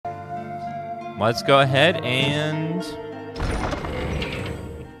let's go ahead and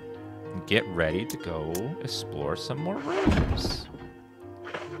get ready to go explore some more rooms.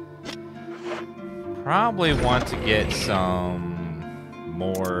 Probably want to get some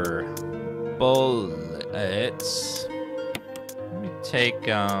more bullets. Let me take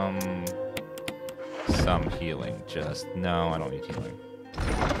some healing. No, I don't need healing.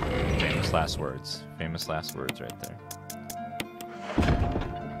 Famous last words. Famous last words right there.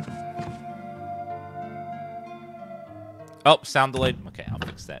 Oh, sound delayed. Okay, I'll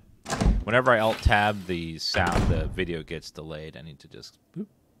fix that. Whenever I alt tab, the video gets delayed. I need to just boop,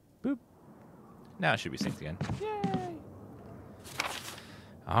 boop. Now it should be synced again. Yay!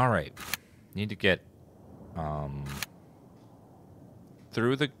 All right, need to get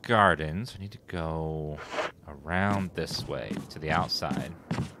through the gardens. We need to go around this way to the outside.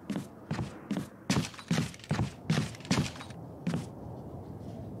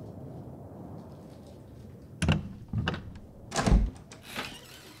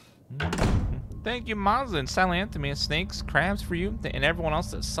 Thank you, Mazda and Silent Anthony and Snakes, Crabs for you, and everyone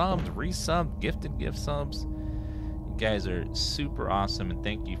else that subbed, resubbed, gifted gift subs. You guys are super awesome, and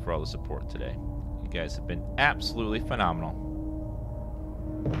thank you for all the support today. You guys have been absolutely phenomenal.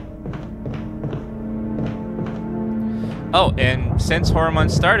 Oh, and since Horror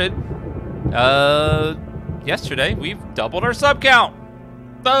Month started, yesterday, we've doubled our sub count.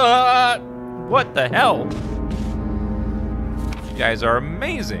 What the hell? You guys are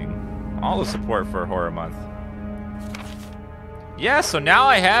amazing. All the support for Horror Month. Yeah, so now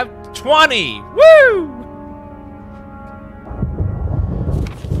I have 20. Woo!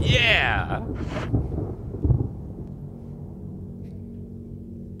 Yeah.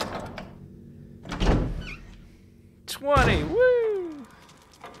 Woo!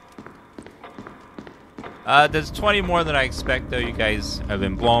 There's 20 more than I expect, though. You guys have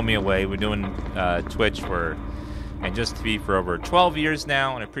been blowing me away. We're doing Twitch and just TV for over 12 years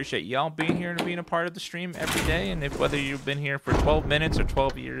now, and I appreciate y'all being here and being a part of the stream every day. And whether you've been here for 12 minutes or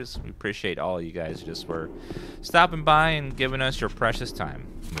 12 years, we appreciate all you guys just for stopping by and giving us your precious time,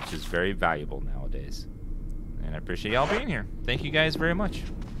 which is very valuable nowadays. And I appreciate y'all being here. Thank you guys very much.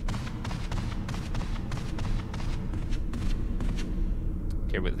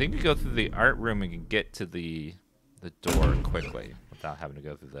 Okay, but I think we go through the art room and can get to the door quickly without having to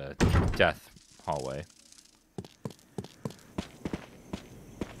go through the death hallway.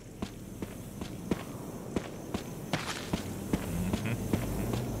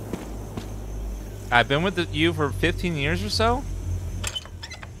 I've been with you for 15 years or so?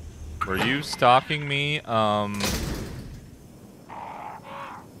 Were you stalking me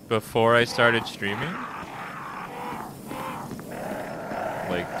before I started streaming?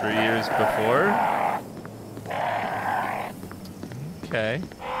 Like 3 years before? Okay.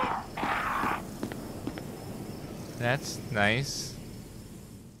 That's nice.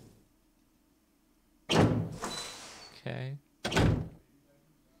 Okay.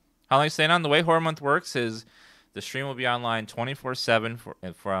 How long are you staying on? The way Horror Month works is the stream will be online 24/7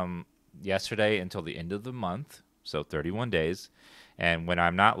 from yesterday until the end of the month, so 31 days. And when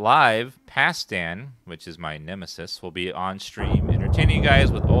I'm not live, Past Dan, which is my nemesis, will be on stream entertaining you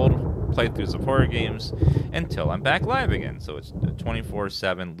guys with old playthroughs of horror games until I'm back live again. So it's a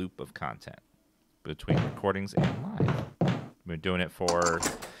 24/7 loop of content between recordings and live. I've been doing it for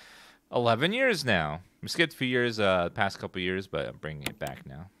 11 years now. We skipped a few years, the past couple years, but I'm bringing it back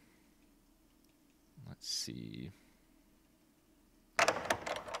now. Let's see.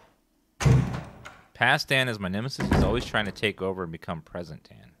 Past Dan is my nemesis. He's always trying to take over and become present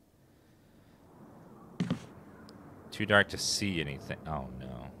Dan. Too dark to see anything. Oh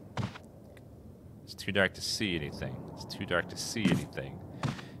no. It's too dark to see anything. It's too dark to see anything.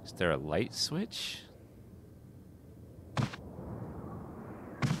 Is there a light switch?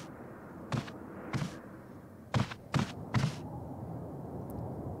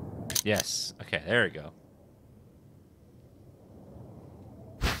 Yes. Okay, there we go.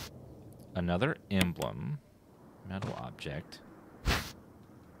 Another emblem. Metal object.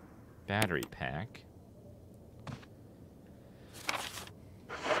 Battery pack.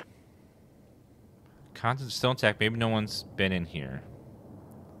 Content still intact. Maybe no one's been in here.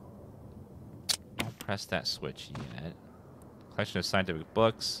 Don't press that switch yet. Collection of scientific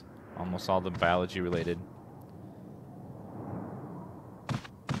books. Almost all of them biology related.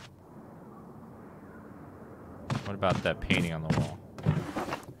 What about that painting on the wall?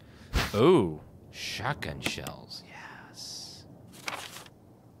 Ooh, shotgun shells. Yes.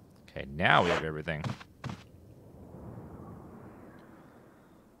 Okay, now we have everything.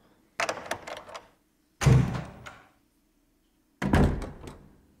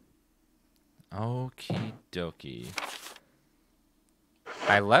 Okie dokie.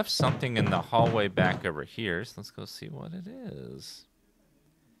 I left something in the hallway back over here, so let's go see what it is.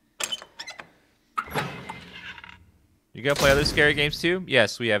 You gonna play other scary games too?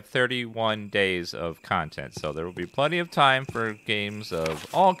 Yes, we have 31 days of content, so there will be plenty of time for games of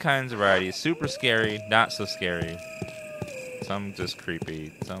all kinds of varieties. Super scary, not so scary. Some just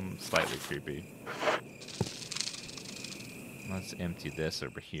creepy, some slightly creepy. Let's empty this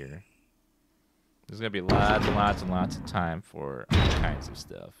over here. There's gonna be lots and lots and lots of time for all kinds of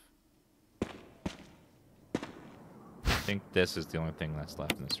stuff. I think this is the only thing that's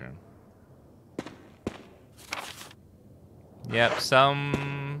left in this room. Yep,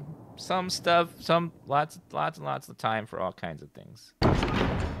 some stuff, lots and lots of time for all kinds of things.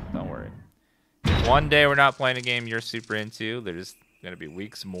 Don't worry. If one day we're not playing a game you're super into, there's gonna be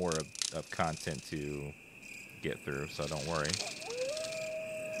weeks more of content to get through, so don't worry.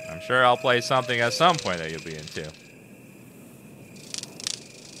 I'm sure I'll play something at some point that you'll be into.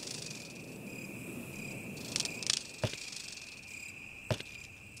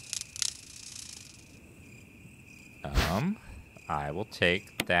 I will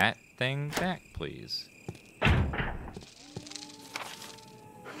take that thing back, please. I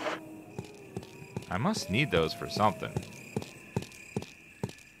must need those for something.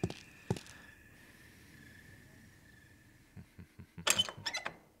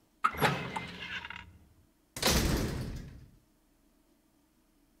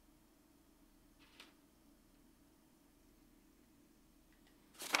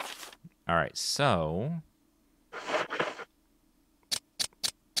 All right, so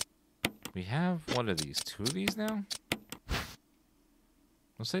we have, what are these, 2 of these now?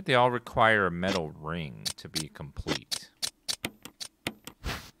 Looks like they all require a metal ring to be complete.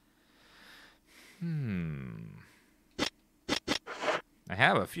 I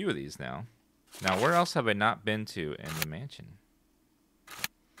have a few of these now. Now, where else have I not been to in the mansion?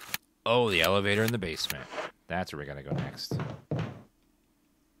 Oh, the elevator in the basement. That's where we're going to go next.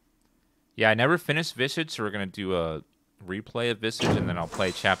 Yeah, I never finished Visage, so we're going to do a replay of Visage, and then I'll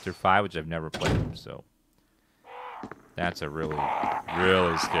play Chapter 5, which I've never played, so that's a really,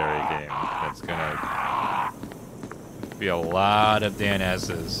 really scary game. That's going to be a lot of Dan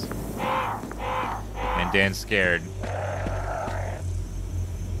S's. And Dan's scared.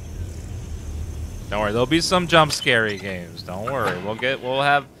 Don't worry, there'll be some jump scary games. Don't worry. We'll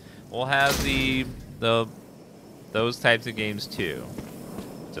have those types of games too.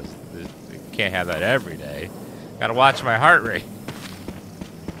 Just can't have that every day. Gotta watch my heart rate.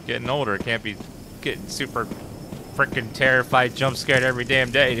 Getting older, can't be getting super freaking terrified, jump scared every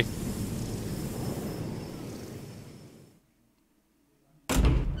damn day. We're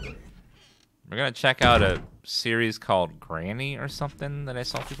gonna check out a series called Granny or something that I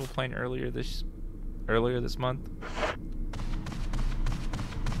saw people playing earlier this month.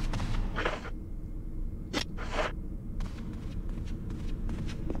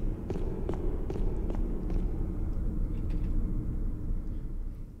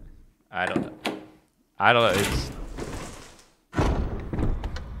 I don't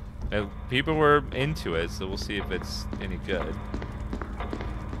know. People were into it, so we'll see if it's any good.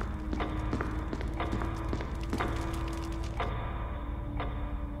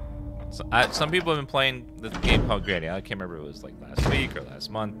 So, some people have been playing the game called Granny. I can't remember if it was like last week or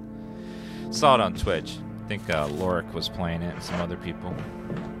last month. Saw it on Twitch. I think Lorik was playing it and some other people.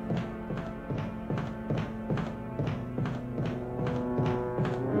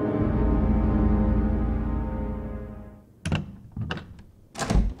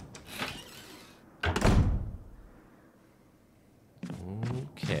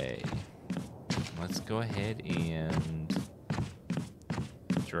 Okay. Let's go ahead and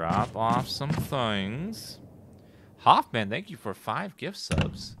drop off some things. Hoffman, thank you for 5 gift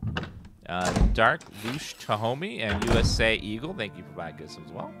subs. Dark Lush Tahomi and USA Eagle, thank you for 5 gift subs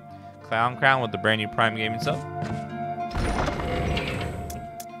as well. Clown Crown with the brand new Prime Gaming sub.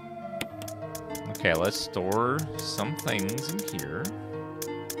 Okay, let's store some things in here.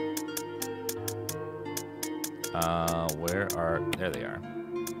 There they are.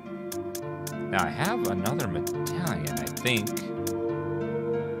 Now I have another medallion, I think.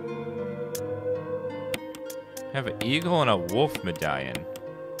 I have an eagle and a wolf medallion.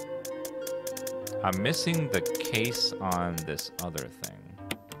 I'm missing the case on this other thing.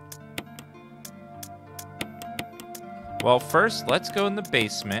 Well, first, let's go in the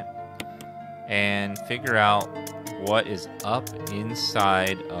basement and figure out what is up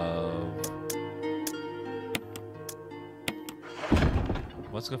inside of...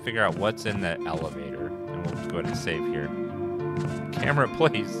 Let's go figure out what's in the elevator. And we'll go ahead and save here. Camera,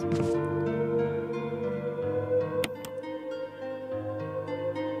 please.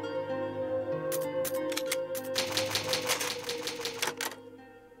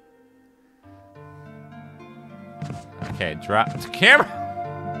 Drop the camera.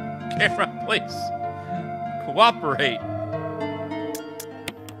 Camera, please. Cooperate.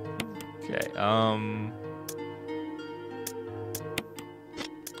 Okay,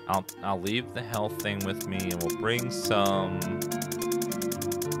 I'll leave the health thing with me, and we'll bring some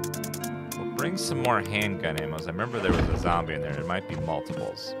more handgun ammos. I remember there was a zombie in there. There might be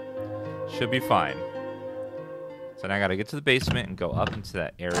multiples. Should be fine. So now I gotta get to the basement and go up into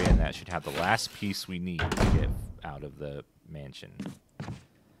that area, and that should have the last piece we need to get out of the mansion.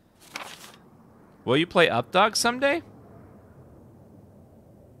 Will you play Updog someday?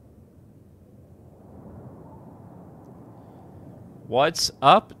 What's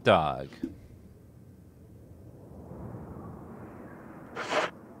up, dog?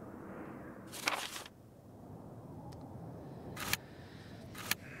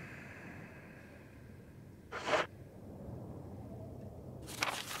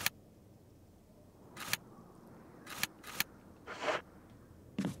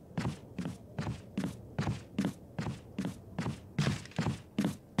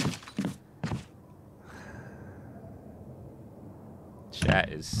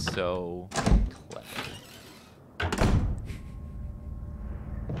 Chat is so clever.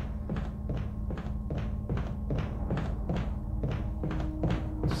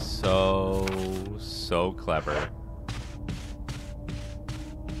 So clever.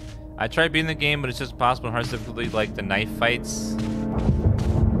 I tried beating the game, but it's just possible in hard difficulty, like the knife fights.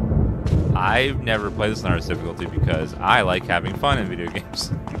 I've never played this in hard difficulty because I like having fun in video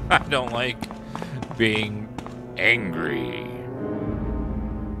games. I don't like being angry.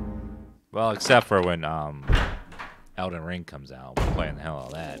 Well, except for when Elden Ring comes out. We're playing the hell out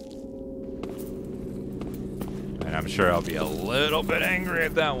of that. And I'm sure I'll be a little bit angry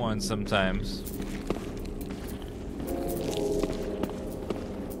at that one sometimes.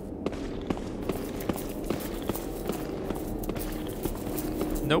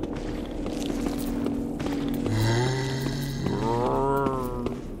 Nope.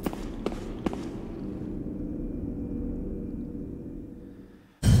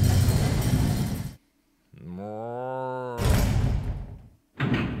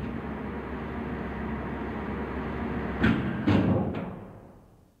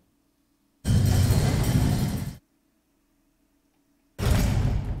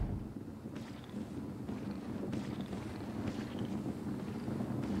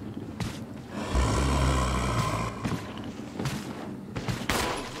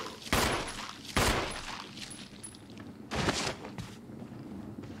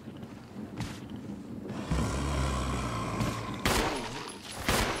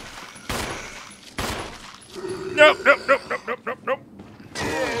 Nope, nope, nope, nope, nope, nope, nope.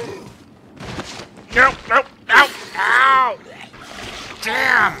 Nope, nope, nope, ow!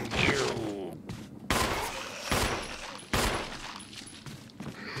 Damn you!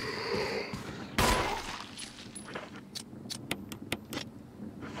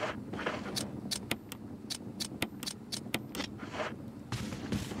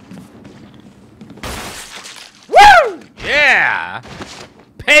 Woo! Yeah!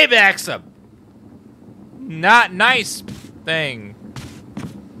 Payback's a not nice thing.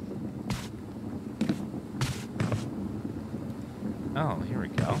 Oh, here we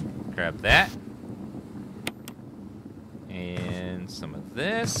go. Grab that. And some of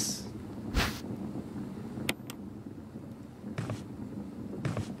this.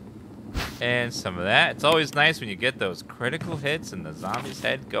 And some of that. It's always nice when you get those critical hits and the zombie's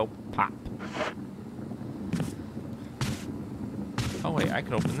head go pop. Oh wait, I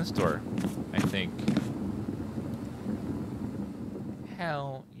can open this door, I think.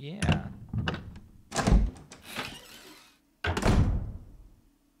 Hell yeah.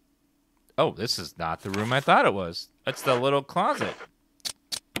 Oh, this is not the room I thought it was. That's the little closet.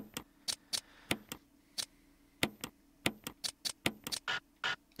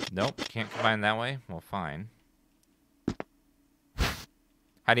 Nope, can't combine that way. Well, fine.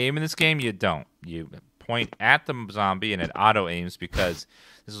 How do you aim in this game? You don't. You point at the zombie and it auto aims because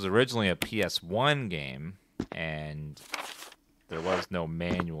this was originally a PS1 game and there was no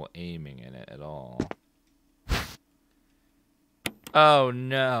manual aiming in it at all. Oh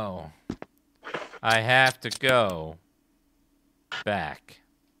no. I have to go back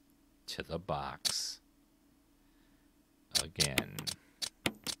to the box again.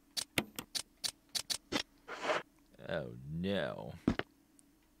 Oh no.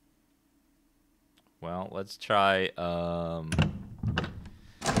 Well, let's try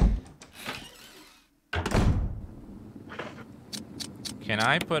can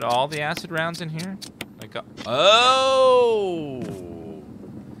I put all the acid rounds in here? Like oh!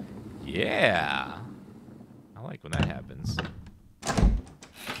 Yeah. I like when that happens.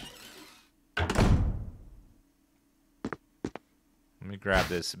 me grab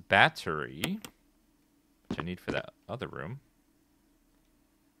this battery, which I need for that other room.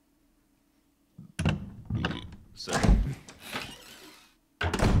 So.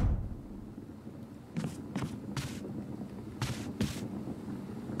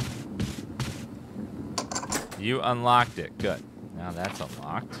 You unlocked it. Good. Now that's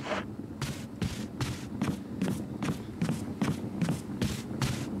unlocked.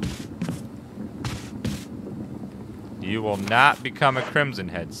 You will not become a Crimson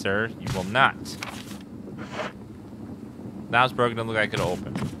Head, sir. You will not. Now it's broken. Doesn't look like it'll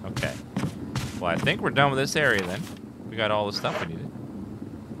open. Okay. Well, I think we're done with this area then. We got all the stuff we needed.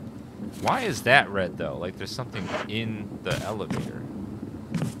 Why is that red, though? Like there's something in the elevator.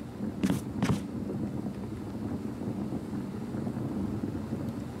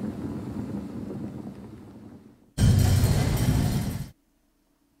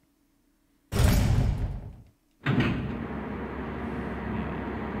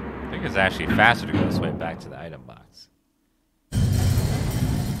 I think it's actually faster to go this way back to the item box.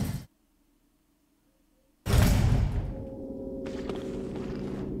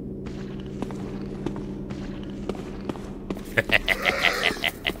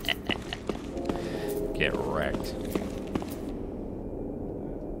 Get wrecked.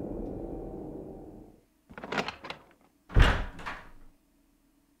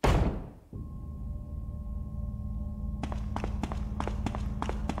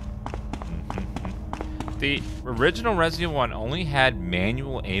 The original Resident Evil 1 only had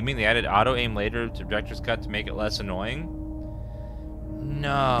manual aiming. They added auto aim later to Director's Cut to make it less annoying.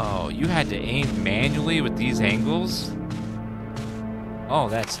 No, you had to aim manually with these angles? Oh,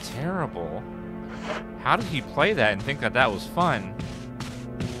 that's terrible. How did he play that and think that that was fun?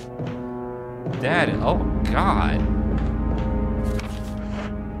 Oh God.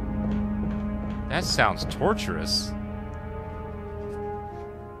 That sounds torturous.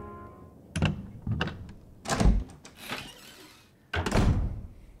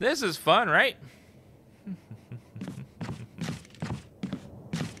 This is fun, right?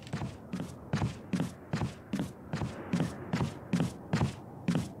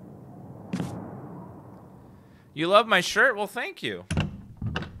 You love my shirt? Well, thank you.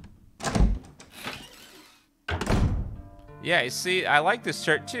 Yeah, you see, I like this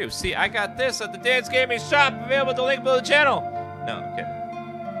shirt too. See, I got this at the DansGaming shop, available at the link below the channel. No, I'm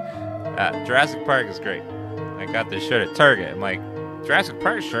kidding. Jurassic Park is great. I got this shirt at Target. I'm like, Jurassic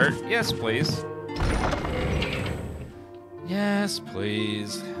Park shirt? Yes, please. Yes,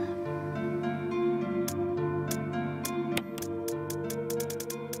 please.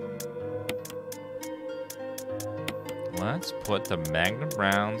 Let's put the Magnum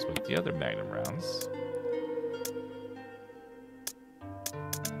rounds with the other Magnum rounds.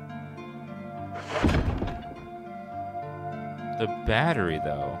 The battery,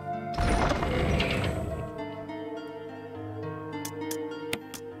 though.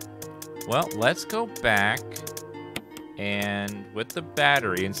 Well, let's go back and with the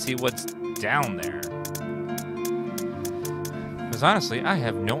battery and see what's down there. Because honestly, I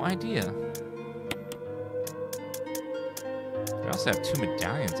have no idea. I also have 2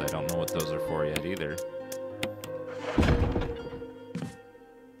 medallions. I don't know what those are for yet either.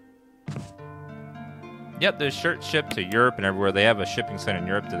 Yep, there's shirts shipped to Europe and everywhere. They have a shipping center in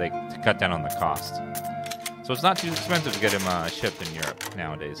Europe to cut down on the cost. So it's not too expensive to get them shipped in Europe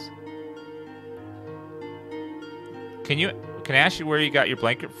nowadays. Can I ask you where you got your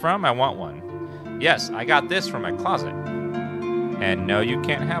blanket from? I want one. Yes, I got this from my closet. And no, you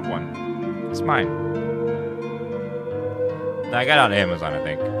can't have one. It's mine. I got it on Amazon, I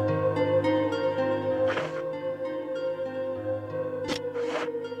think.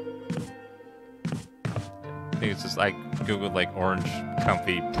 I think it's just like Googled like orange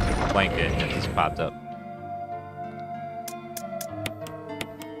comfy blanket and it just popped up.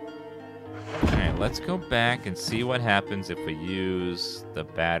 Alright, let's go back and see what happens if we use the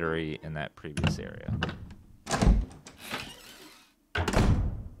battery in that previous area.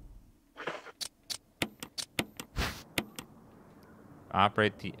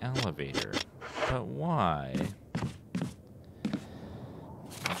 Operate the elevator. But why?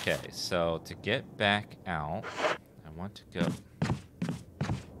 Okay, so to get back out, I want to go.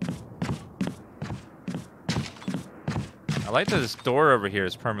 I like that this door over here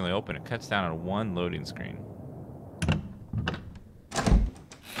is permanently open. It cuts down on 1 loading screen.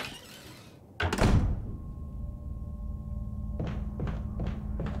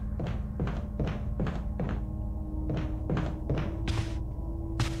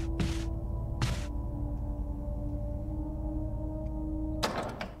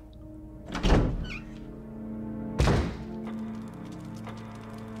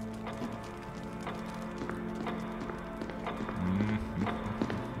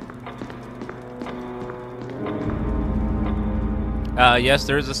 Yes,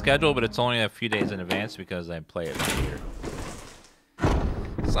 there is a schedule, but it's only a few days in advance because I play it right here.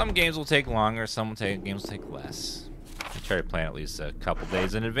 Some games will take longer, games will take less. I try to plan at least a couple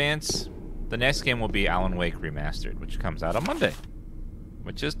days in advance. The next game will be Alan Wake Remastered, which comes out on Monday,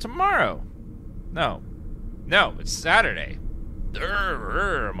 which is tomorrow. No, it's Saturday.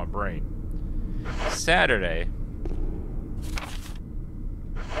 My brain. Saturday.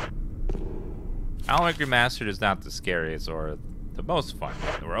 Alan Wake Remastered is not the scariest or the most fun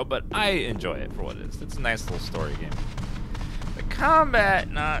game in the world, but I enjoy it for what it is. It's a nice little story game. The combat,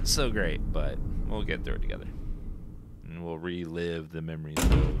 not so great, but we'll get through it together. And we'll relive the memories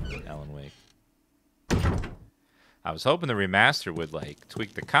of Alan Wake. I was hoping the remaster would, like,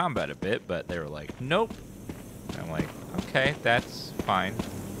 tweak the combat a bit, but they were like, nope. And I'm like, okay, that's fine.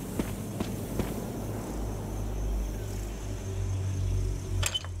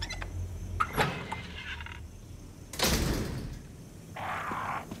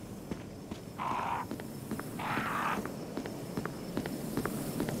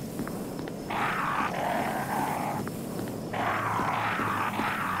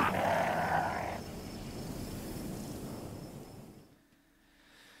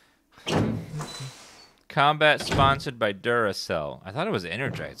 Combat sponsored by Duracell. I thought it was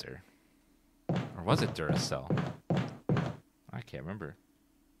Energizer. Or was it Duracell? I can't remember.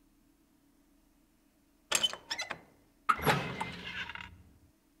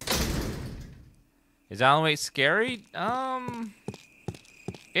 Is Alan Wake scary?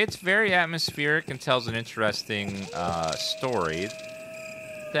 It's very atmospheric and tells an interesting story.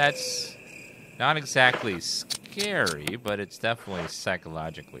 That's not exactly scary, but it's definitely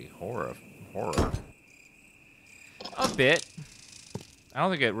psychologically horror. A bit. I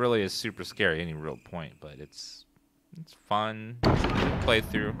don't think it really is super scary at any real point, but it's fun to play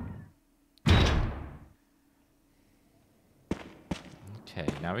through. Okay,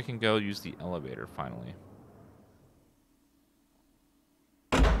 now we can go use the elevator finally.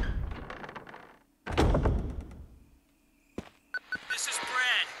 This is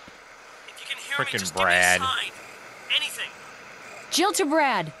Brad. If you can hear me, just Brad. give me a sign. Anything. Jill to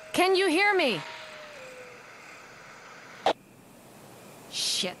Brad. Can you hear me?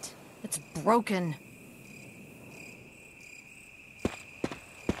 Shit. It's broken.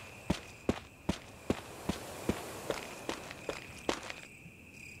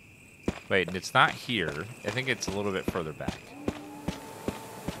 Wait, it's not here. I think it's a little bit further back.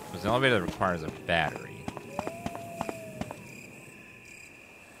 There's an elevator that requires a battery.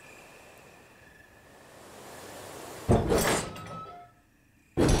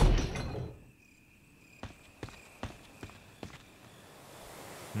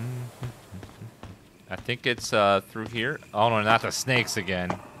 I think it's through here. Oh no, not the snakes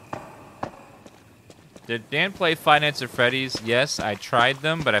again. Did Dan play Five Nights at Freddy's? Yes, I tried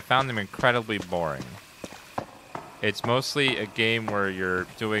them, but I found them incredibly boring. It's mostly a game where you're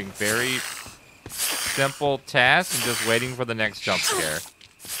doing very simple tasks and just waiting for the next jump scare.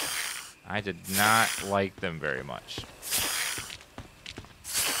 I did not like them very much.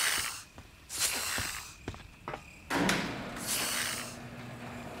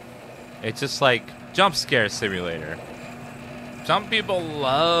 It's just like jump scare simulator. Some people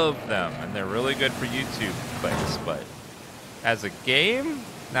love them and they're really good for YouTube clicks, but as a game,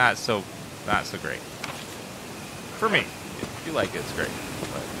 not so great. For me, if you like it, it's great.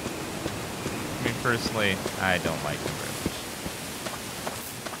 But me personally, I don't like them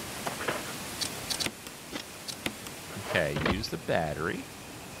very much. Okay, use the battery.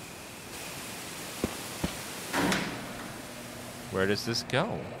 Where does this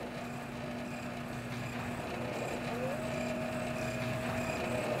go?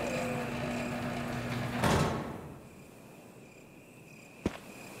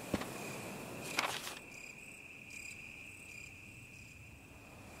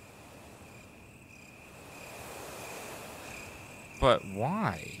 But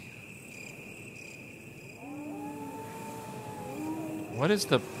why? What is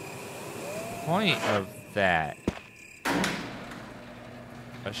the point of that?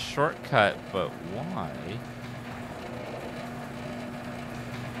 A shortcut, but why?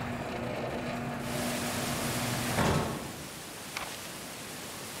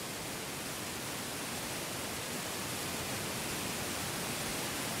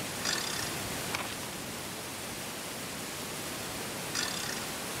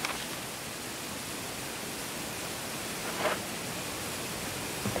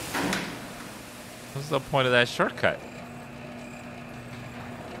 What's the point of that shortcut?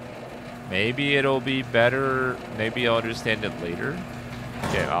 Maybe it'll be better. Maybe I'll understand it later.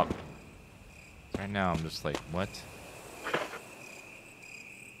 Okay, right now I'm just like, what?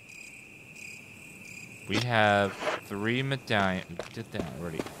 We have 3 medallions. We did that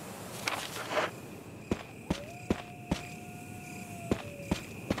already.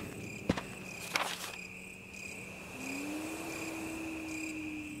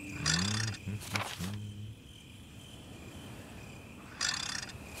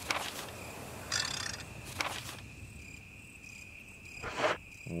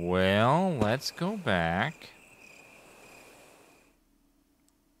 Well, let's go back.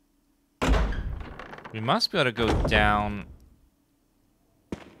 We must be able to go down.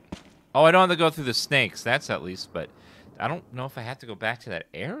 Oh, I don't have to go through the snakes. That's at least, but I don't know if I have to go back to that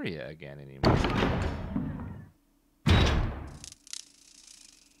area again anymore. Let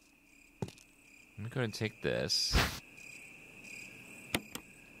me go ahead and take this.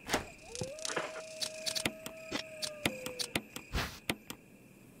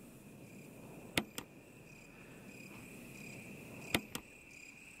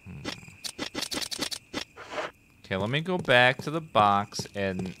 Okay, let me go back to the box,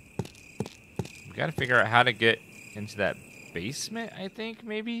 and we gotta figure out how to get into that basement, I think,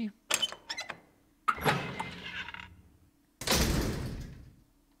 maybe?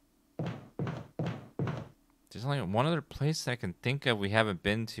 There's only one other place I can think of we haven't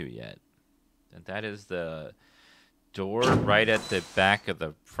been to yet. And that is the door right at the back of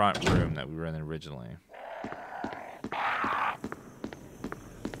the front room that we were in originally.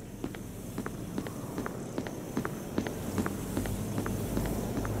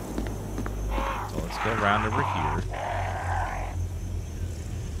 Go around over here.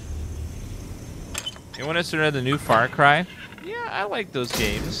 You want us to know the new Far Cry? Yeah, I like those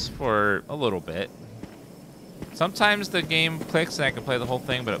games for a little bit. Sometimes the game clicks and I can play the whole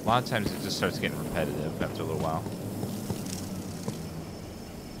thing, but a lot of times it just starts getting repetitive after a little while.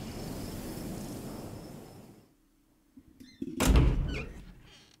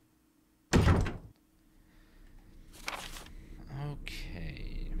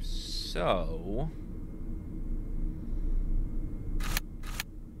 Okay, so...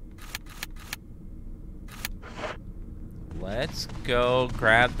 let's go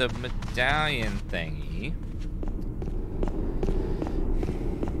grab the medallion thingy.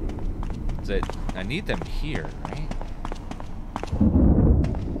 I need them here, right?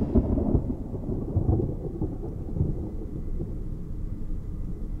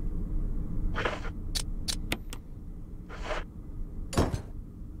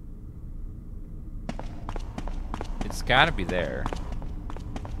 It's gotta be there.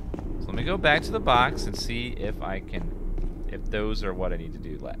 So let me go back to the box and see if I can... if those are what I need to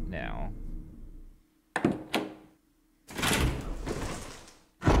do now.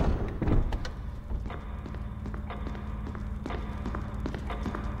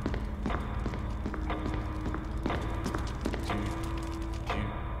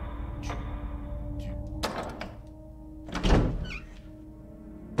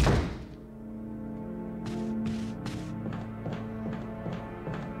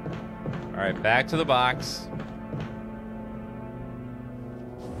 All right, back to the box.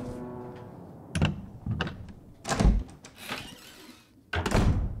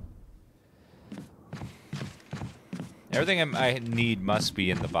 Everything I need must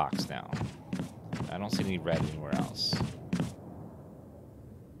be in the box now. I don't see any red anywhere else.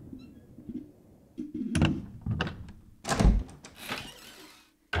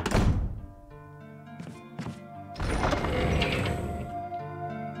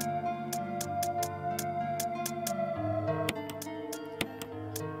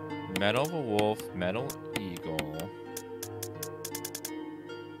 Medal of a wolf, metal eagle.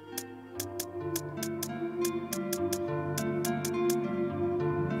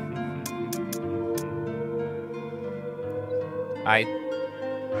 I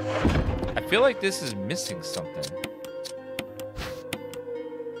feel like this is missing something.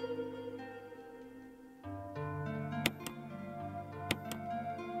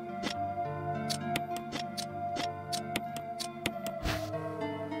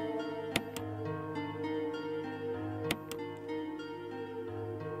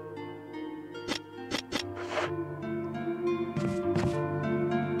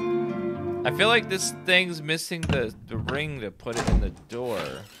 I feel like this thing's missing the ring to put it in the door.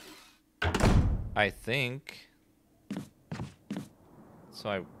 I think. So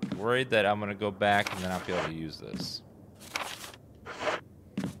I'm worried that I'm gonna go back and then I'll be able to use this.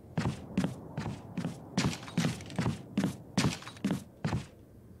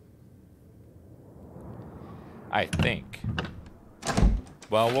 I think.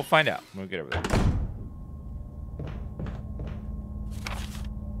 Well, we'll find out when we get over there.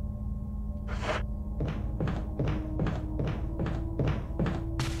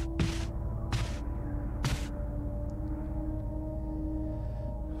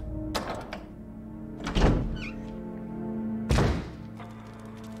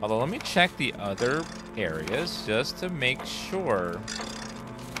 Although, let me check the other areas just to make sure.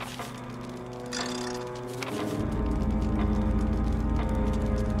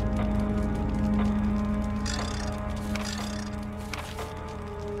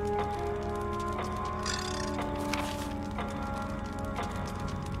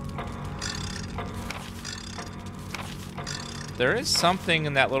 There is something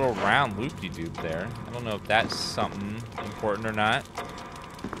in that little round loop-de-doop there. I don't know if that's something important or not.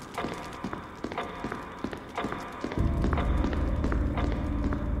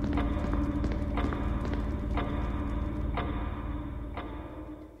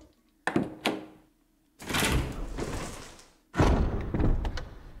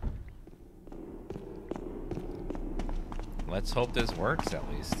 Let's hope this works at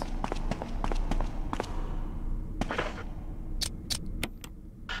least.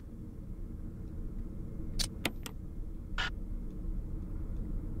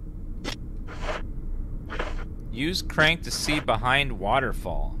 Use crank to see behind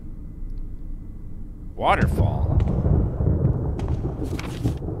waterfall. Waterfall?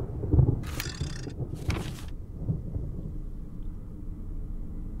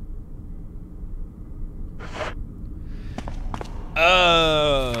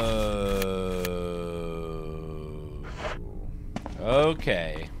 Oh.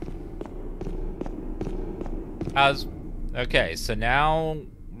 Okay. Okay, so now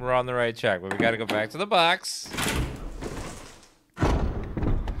we're on the right track, but we gotta go back to the box.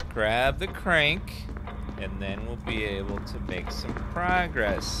 Grab the crank, and then we'll be able to make some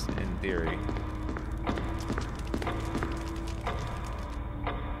progress, in theory.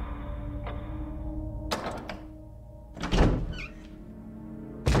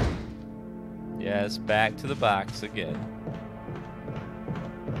 Yes, back to the box again.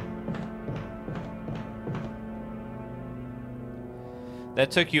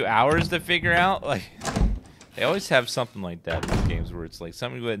 That took you hours to figure out? Like, they always have something like that in these games where it's like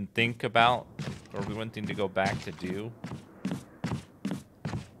something we wouldn't think about or we wouldn't think to go back to do.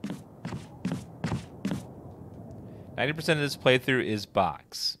 90% of this playthrough is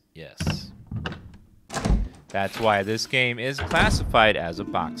box. Yes. That's why this game is classified as a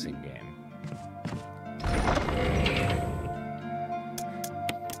boxing game.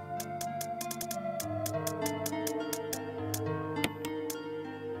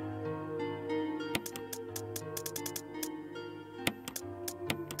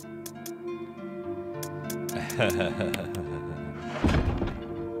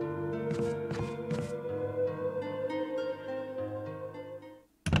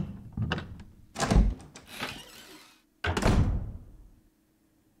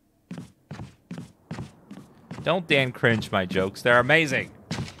 Don't Dan cringe my jokes. They're amazing.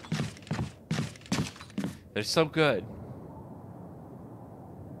 They're so good.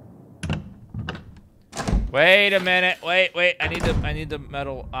 Wait a minute. Wait. I need the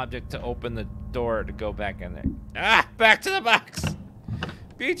metal object to open the door to go back in there. Ah, back to the box.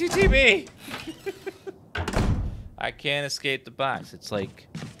 BGTB. I can't escape the box. It's like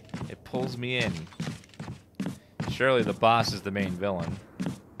it pulls me in. Surely the boss is the main villain.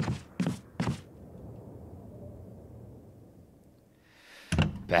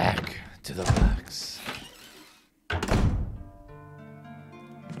 Back to the box.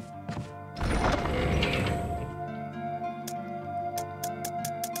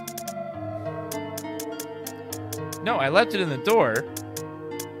 No, I left it in the door.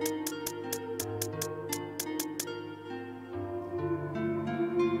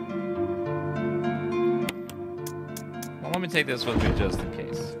 Well, let me take this with me just in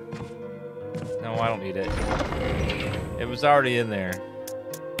case. No, I don't need it. It was already in there.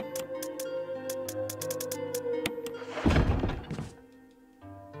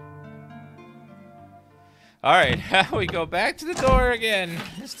 Alright, how we go back to the door again.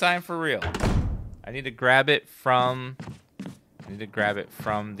 It's time for real. I need to grab it from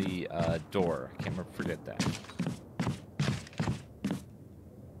the door. I can't forget that.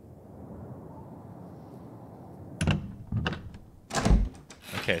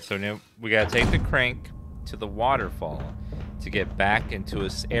 Okay, so now we gotta take the crank to the waterfall to get back into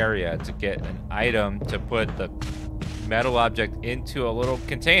this area to get an item to put the metal object into a little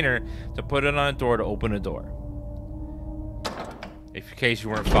container to put it on a door to open a door. In case you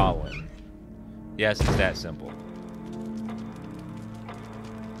weren't following. Yes, it's that simple.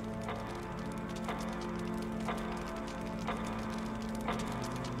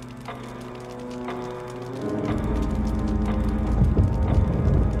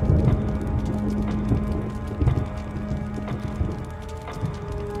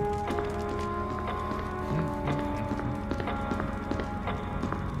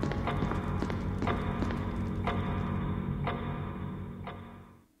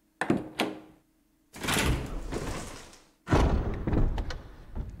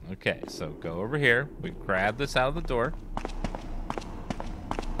 Okay, so go over here. We grab this out of the door.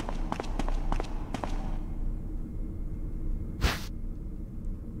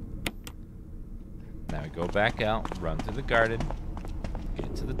 Now we go back out, run through the garden,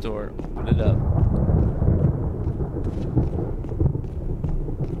 get to the door, open it up.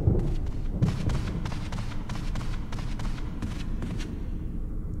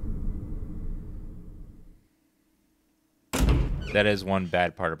 That is one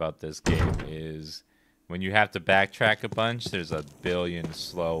bad part about this game is when you have to backtrack a bunch, there's a billion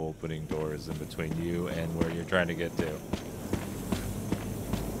slow opening doors in between you and where you're trying to get to.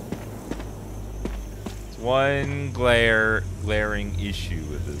 It's one glaring issue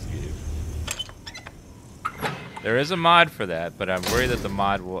with this game. There is a mod for that, but I'm worried that the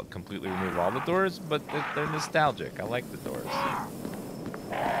mod will completely remove all the doors, but they're nostalgic. I like the doors.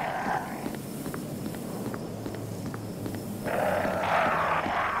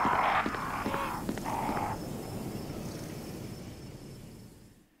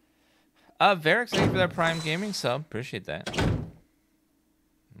 Varric, thank you for that Prime Gaming sub. Appreciate that.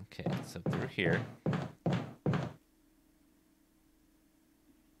 Okay, so through here.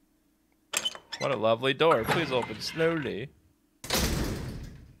 What a lovely door. Please open slowly.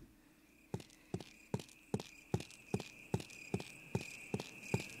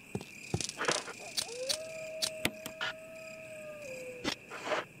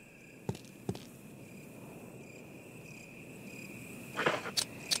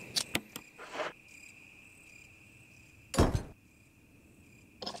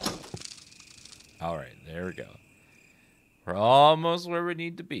 All right, there we go. We're almost where we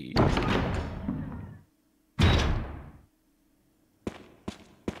need to be.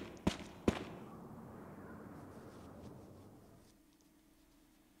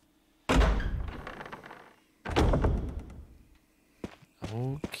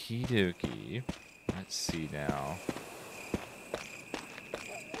 Okie dokie. Let's see now.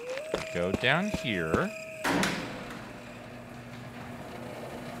 Go down here.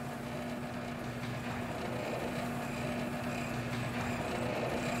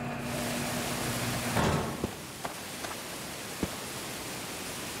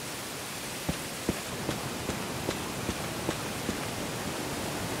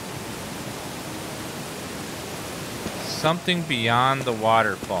 Something beyond the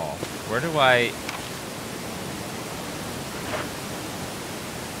waterfall. Where do I...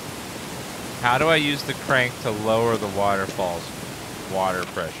 How do I use the crank to lower the waterfall's water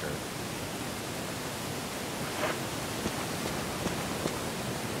pressure?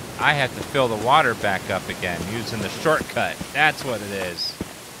 I have to fill the water back up again using the shortcut. That's what it is.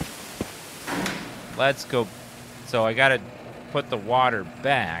 Let's go. So I gotta put the water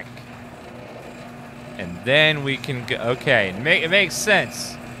back. And then we can go. Okay, it makes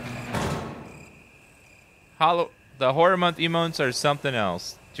sense. The Horror Month emotes are something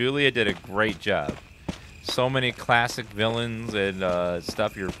else. Julia did a great job. So many classic villains and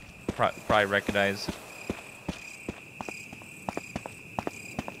stuff you're probably recognize.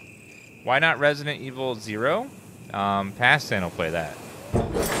 Why not Resident Evil 0? Pastan will play that.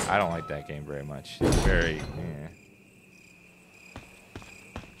 I don't like that game very much. It's very... eh.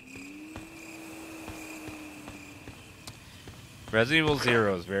 Resident Evil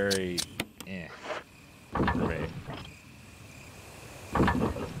 0 is very... eh. Great.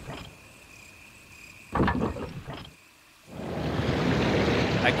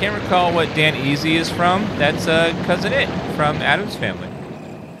 I can't recall what Dan Easy is from. That's Cousin It from Addams Family.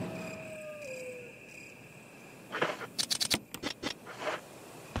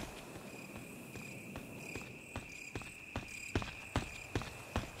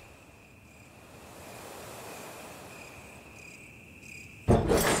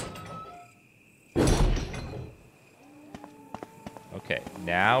 Okay,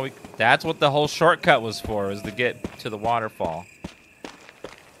 now that's what the whole shortcut was for, was to get to the waterfall.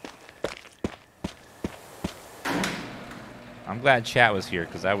 I'm glad chat was here,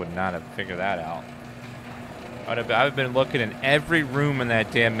 because I would not have figured that out. I would have been looking in every room in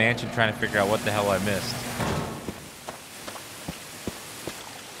that damn mansion trying to figure out what the hell I missed.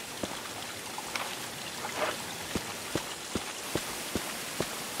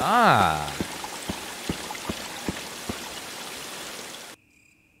 Ah.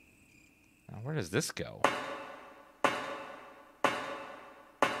 Now, where does this go?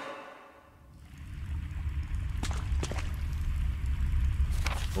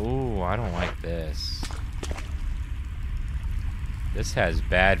 Ooh, I don't like this. This has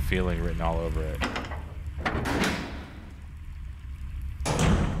bad feeling written all over it.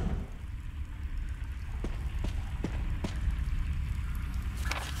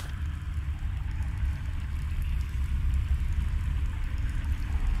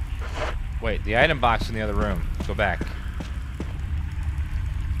 Wait, the item box in the other room. Go back.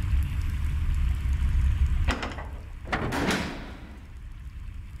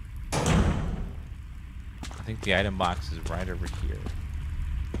 I think the item box is right over here.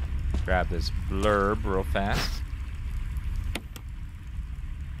 Grab this blurb real fast.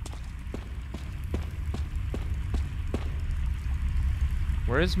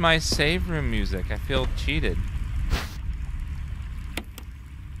 Where's my save room music? I feel cheated.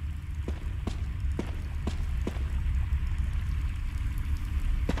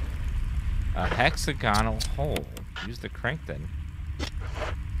 A hexagonal hole. Use the crank then.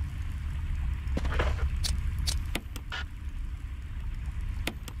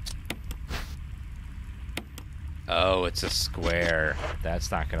 Oh, it's a square. That's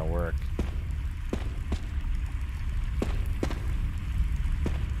not gonna work.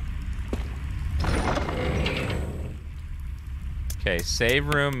 Okay, save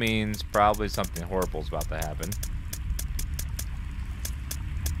room means probably something horrible is about to happen.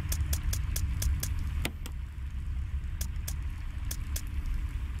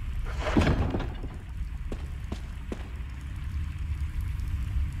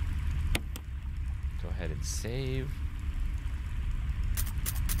 Go ahead and save.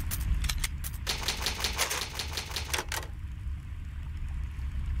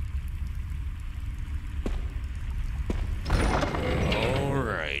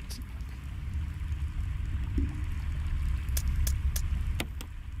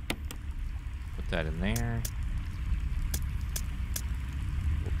 That in there.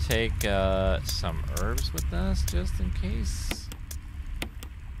 We'll take some herbs with us just in case.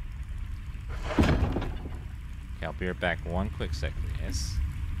 Okay, I'll be right back one quick second, yes.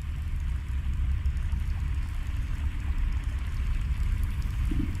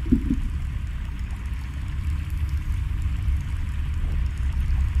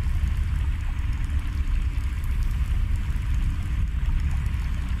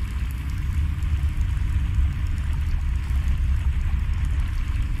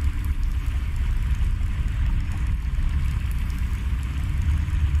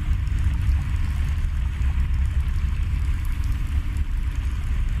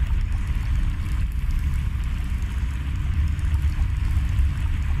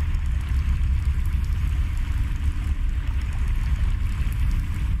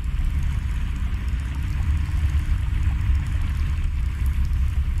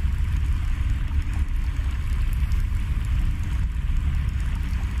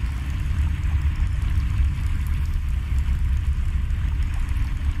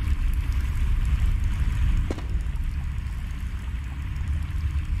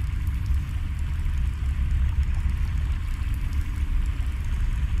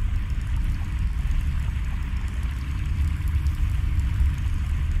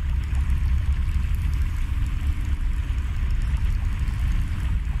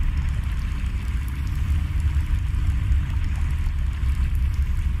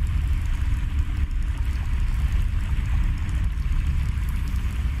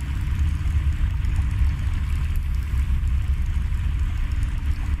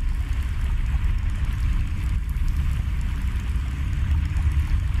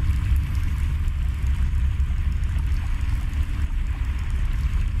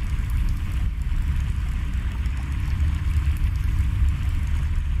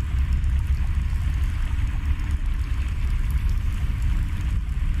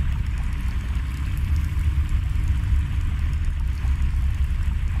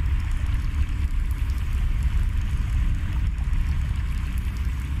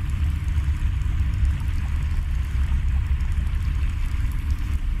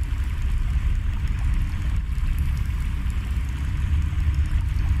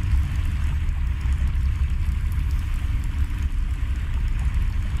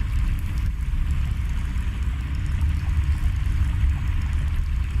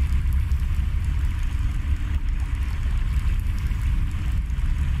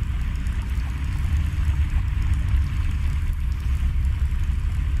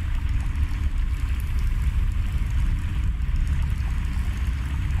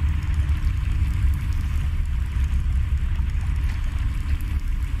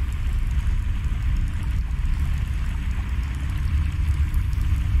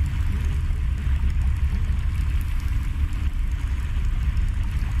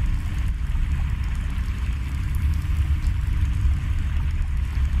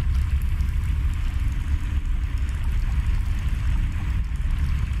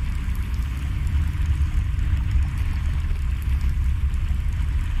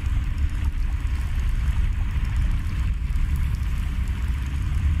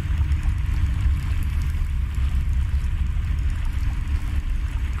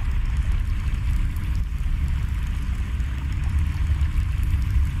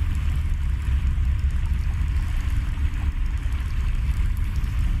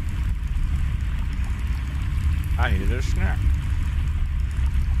 a snack.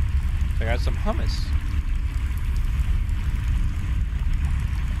 I got some hummus.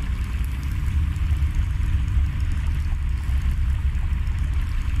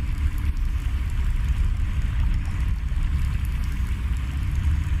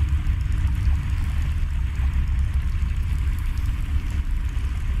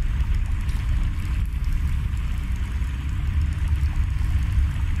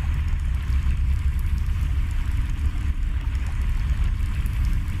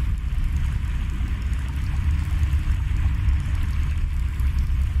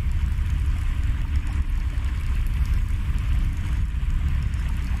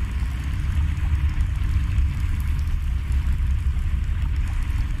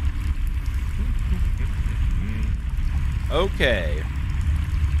 Okay.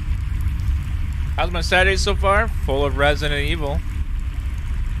 How's my Saturday so far? Full of Resident Evil.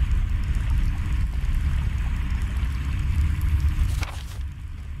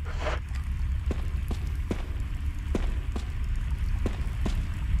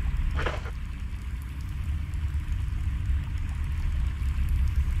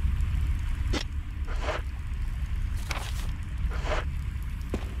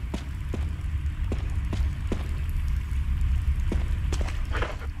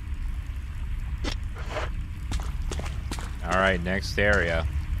 Alright, next area.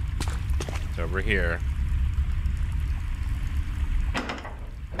 It's over here.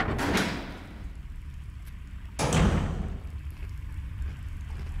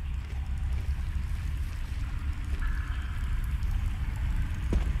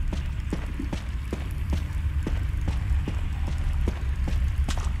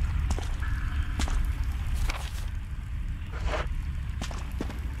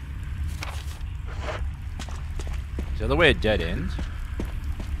 Is the other way a dead end?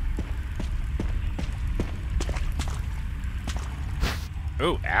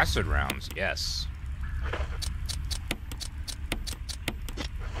 Ooh, acid rounds, yes.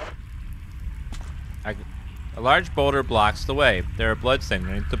 A large boulder blocks the way. There are bloodstains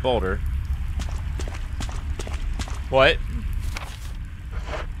underneath the boulder. What?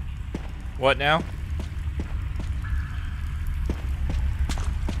 What now?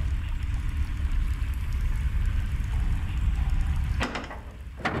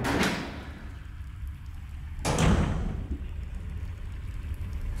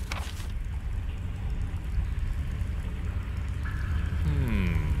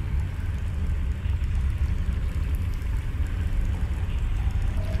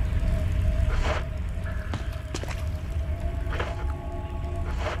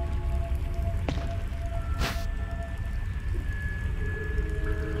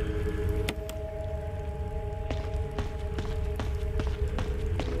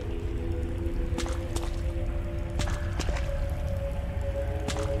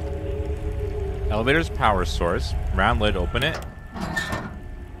 Elevator's power source. Round lid, open it.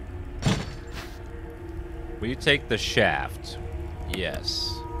 Will you take the shaft?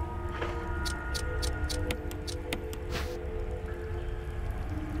 Yes.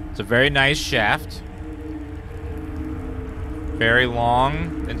 It's a very nice shaft. Very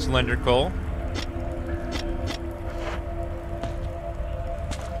long and cylindrical.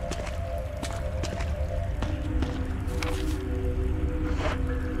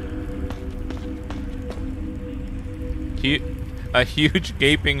 A huge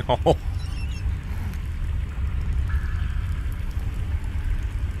gaping hole.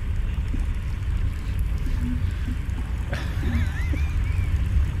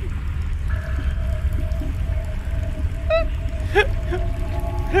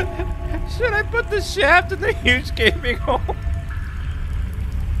 Should I put the shaft in the huge gaping hole?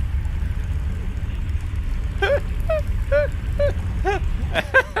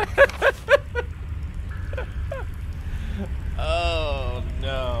 Oh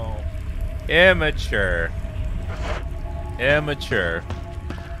no. Immature. Immature.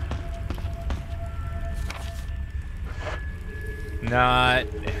 Not.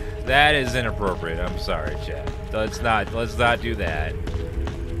 That is inappropriate. I'm sorry, chat. Let's not do that.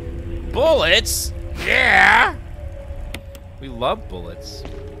 Bullets? Yeah! We love bullets.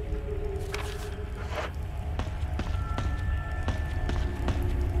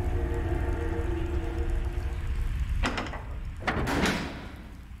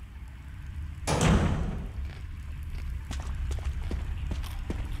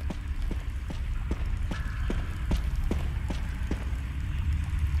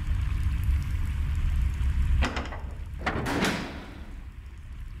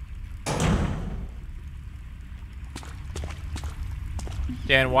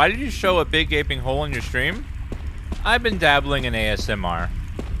 Dan, why did you show a big gaping hole in your stream? I've been dabbling in ASMR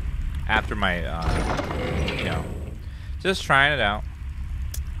after my, you know, just trying it out,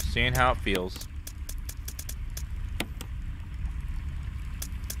 seeing how it feels.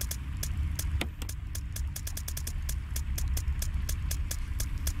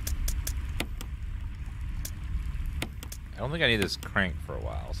 I don't think I need this crank for a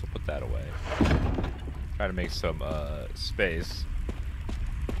while, so put that away. Try to make some space.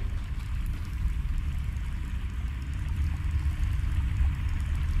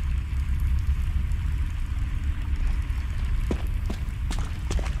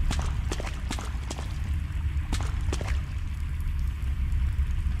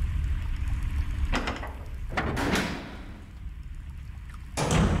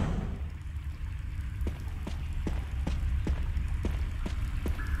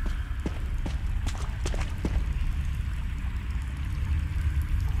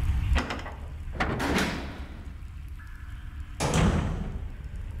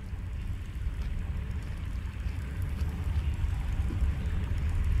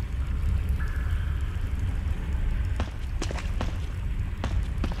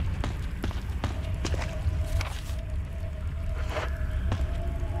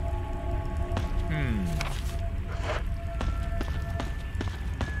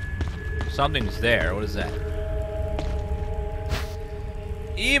 Something's there. What is that?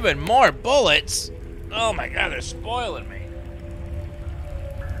 Even more bullets? Oh my god, they're spoiling me.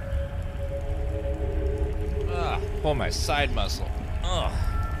 Ugh, pull my side muscle. Ugh.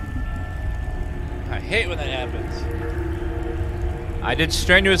 I hate when that happens. I did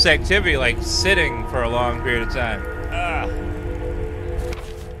strenuous activity like sitting for a long period of time. Ugh.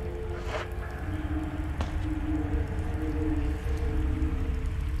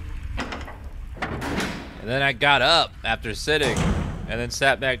 And then I got up after sitting and then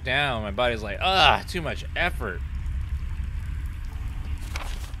sat back down. My body's like, too much effort.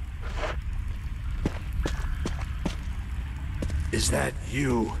 Is that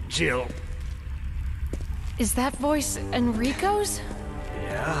you, Jill? Is that voice Enrico's?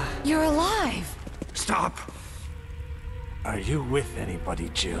 Yeah? You're alive. Stop! Are you with anybody,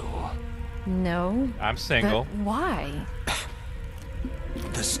 Jill? No. I'm single. But why?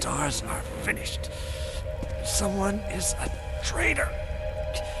 The stars are finished. Someone is a traitor.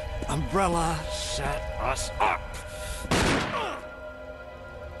 Umbrella set us up.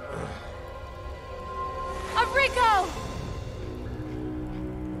 Enrico!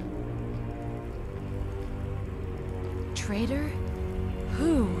 Traitor?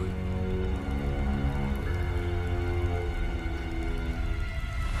 Who?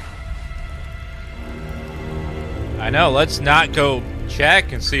 I know, let's not go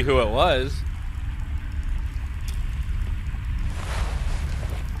check and see who it was.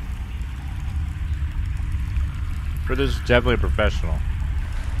 But this is definitely a professional.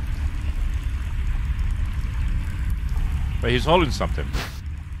 But he's holding something.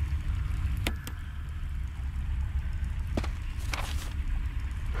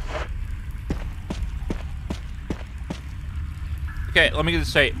 Okay, let me get this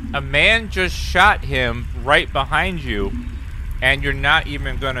straight. A man just shot him right behind you, and you're not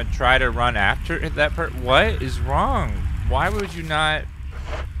even gonna try to run after that person? What is wrong? Why would you not?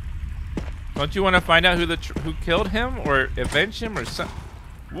 Don't you want to find out who killed him, or avenge him, or something?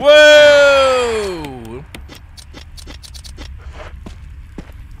 Whoa!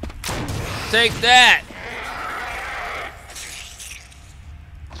 Take that!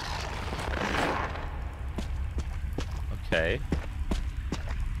 Okay.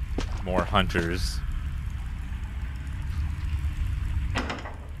 More hunters.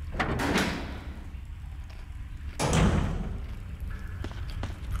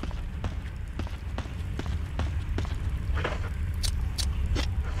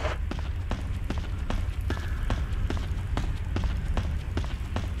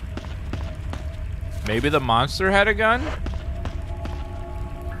 Maybe the monster had a gun?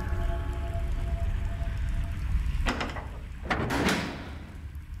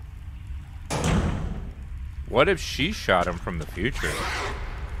 What if she shot him from the future?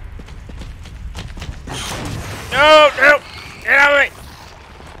 No, no! Get out of me!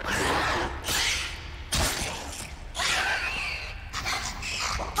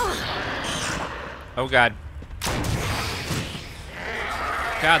 Oh god.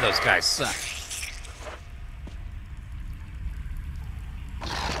 God, those guys suck.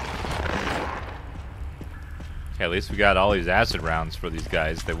 Okay, at least we got all these acid rounds for these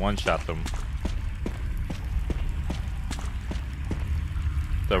guys. They one-shot them.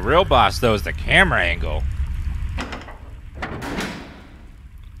 The real boss, though, is the camera angle.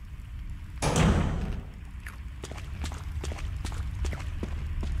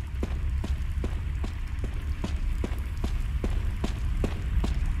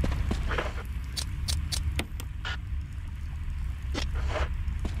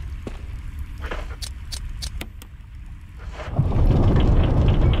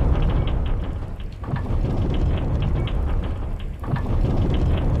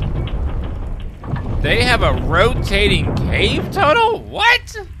 They have a rotating cave tunnel?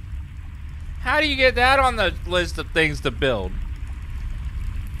 What? How do you get that on the list of things to build?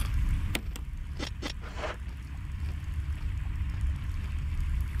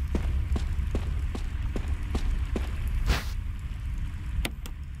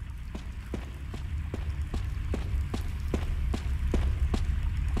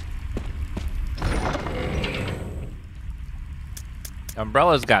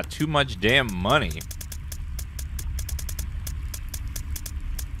 Umbrella's got too much damn money.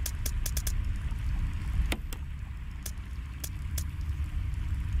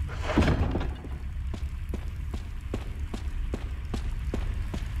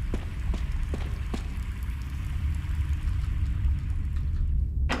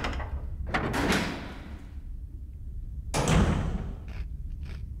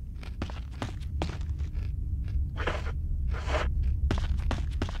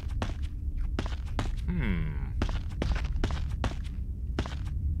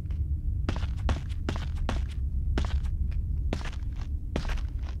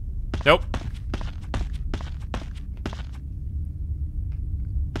 Nope.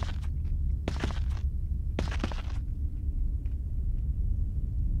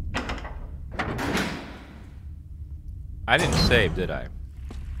 I didn't save, did I?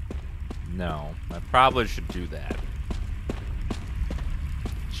 No. I probably should do that.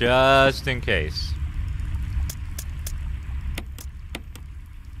 Just in case.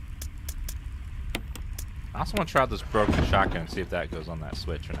 I also want to try out this broken shotgun and see if that goes on that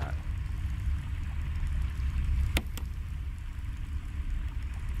switch or not.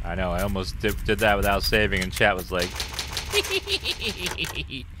 I know, I almost did that without saving, and chat was like,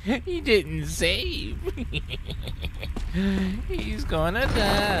 he didn't save. He's gonna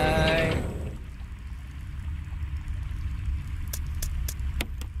die.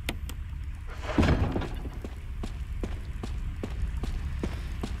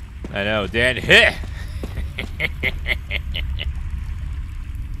 I know, Dan hit.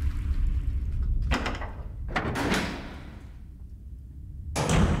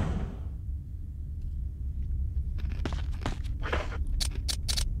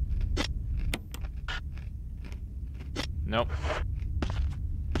 Nope.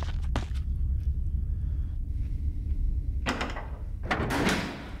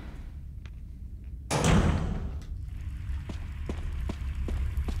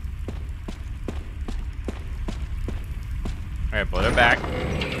 Alright, put it back.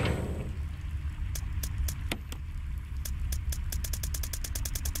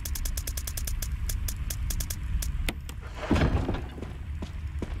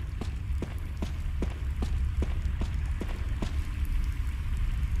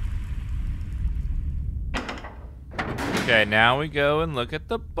 Okay, now we go and look at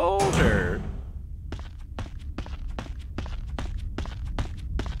the boulder.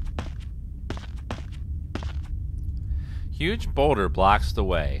 Huge boulder blocks the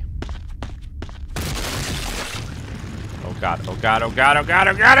way. Oh god, oh god, oh god, oh god,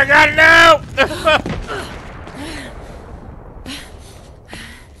 oh god, oh god, no!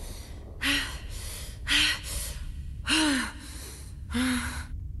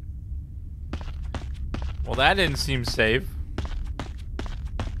 Well, that didn't seem safe.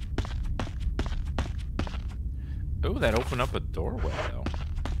 Ooh, that opened up a doorway, though.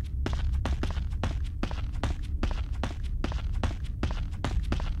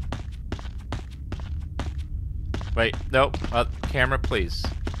 Wait, no. Camera, please.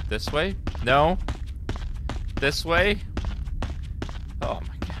 This way? No. This way? Oh,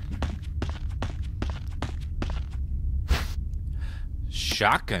 my God.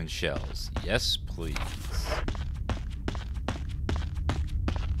 Shotgun shells. Yes, please.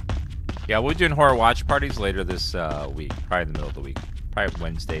 Yeah, we're doing horror watch parties later this week. Probably in the middle of the week. Probably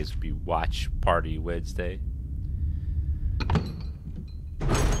Wednesdays would be watch party Wednesday.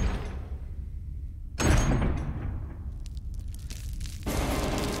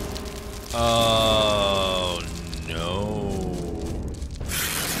 Oh, no.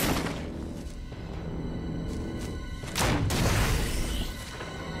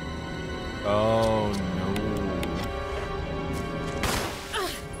 Oh, no.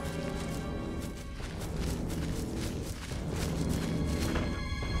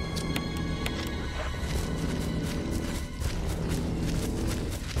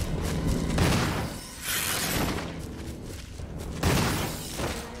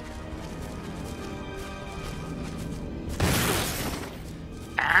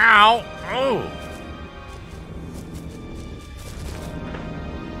 Ow! Oh!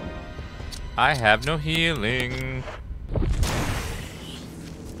 I have no healing.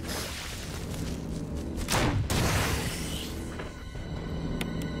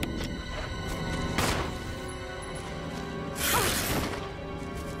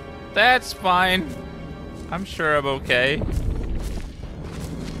 That's fine. I'm sure I'm okay.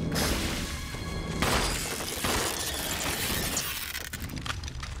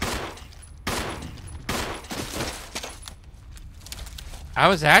 I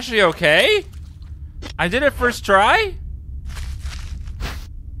was actually okay? I did it first try?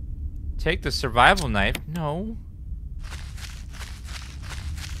 Take the survival knife? No.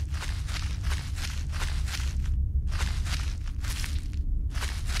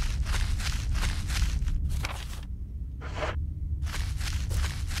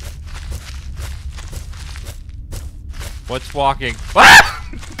 What's walking? Ah!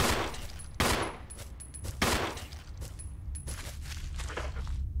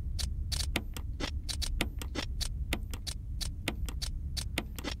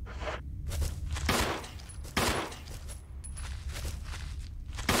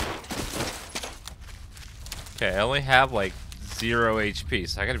 Okay, I only have like 0 HP,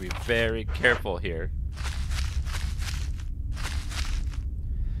 so I gotta be very careful here.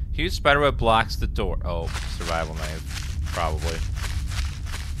 Huge spiderweb blocks the door. Oh, survival knife, probably.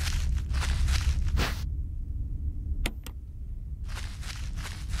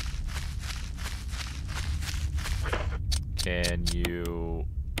 Can you...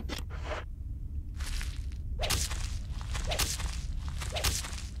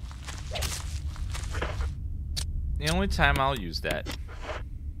 The only time I'll use that.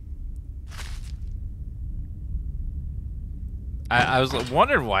 I was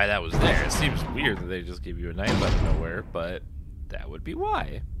wondering why that was there. It seems weird that they just give you a knife out of nowhere, but that would be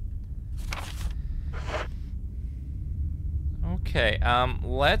why. Okay,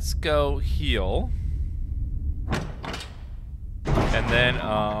 let's go heal. And then,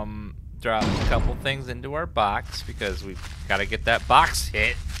 drop a couple things into our box, because we've got to get that box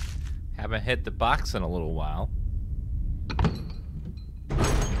hit. Haven't hit the box in a little while.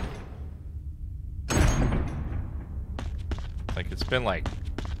 Like, it's been like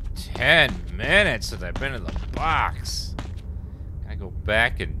 10 minutes since I've been in the box. Gotta go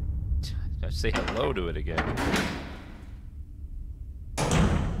back and say hello to it again.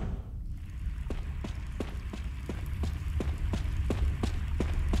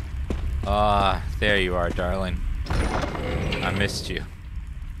 There you are, darling. I missed you.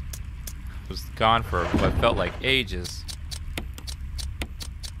 I was gone for what felt like ages.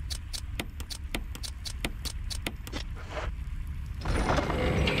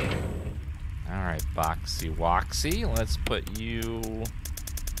 Alright, Boxy Woxy. Let's put you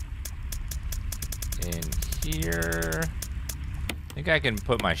in here. I think I can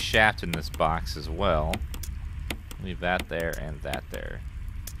put my shaft in this box as well. Leave that there and that there.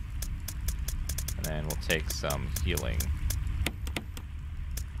 And then we'll take some healing.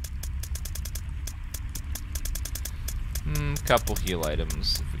 Couple heal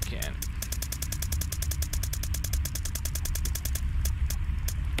items if we can.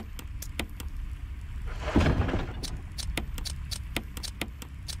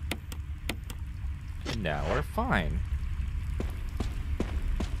 And now we're fine.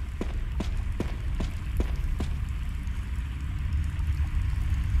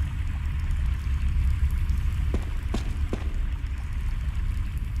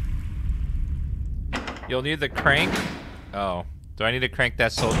 You'll need the crank. Oh, do I need to crank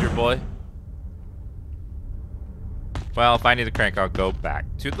that soldier boy? Well, if I need to crank, I'll go back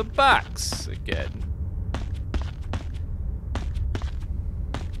to the box again.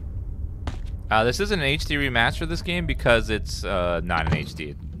 This isn't an HD remaster of this game because it's not an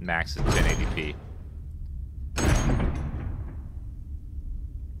HD. Max is 1080p.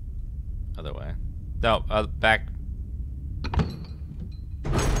 Other way. No, back.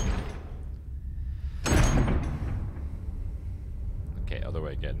 Okay, other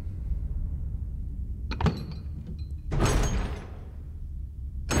way again.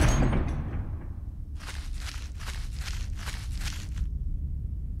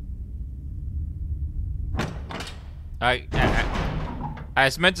 I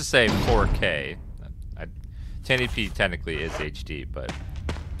was meant to say 4K. 1080p technically is HD, but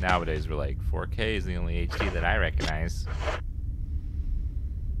nowadays we're like 4K is the only HD that I recognize.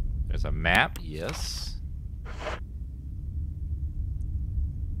 There's a map, yes.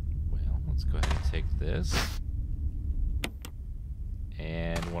 Well, let's go ahead and take this.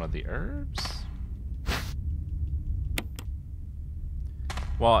 And one of the herbs.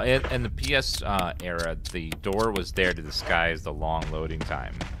 Well, in the PS era, the door was there to disguise the long loading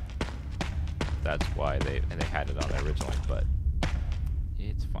time. That's why they had it on the original, but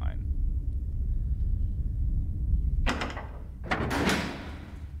it's fine.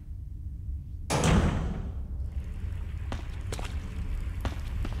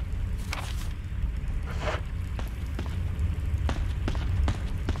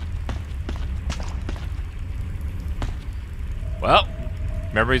 Well,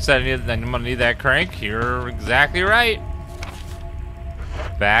 remember you said I'm gonna need that crank? You're exactly right.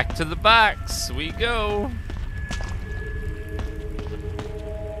 Back to the box we go.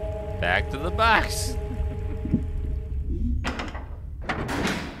 Back to the box.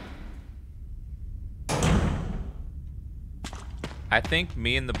 I think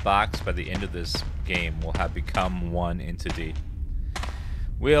me and the box by the end of this game will have become one entity.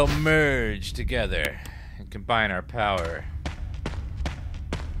 We'll merge together and combine our power.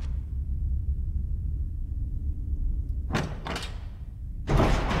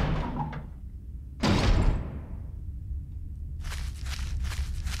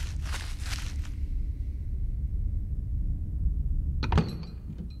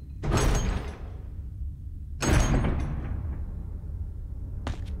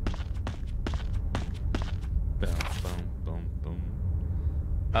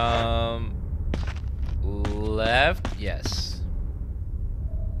 Left, yes.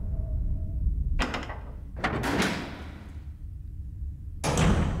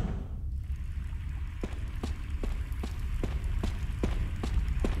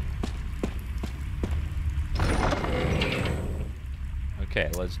 Okay,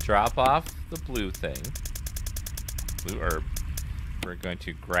 let's drop off the blue thing. Blue herb. We're going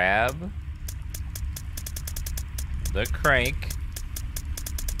to grab the crank,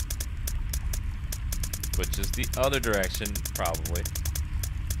 which is the other direction, probably.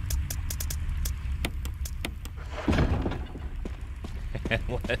 And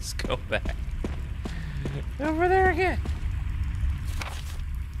let's go back over there again.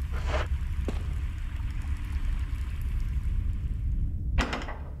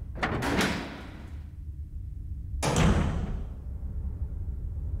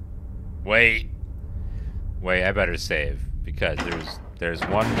 Wait, I better save because there's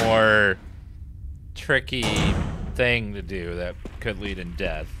one more tricky thing to do that could lead in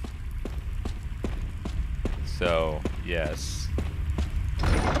death. So, yes.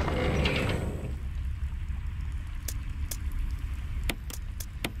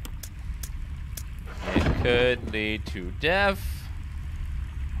 It could lead to death.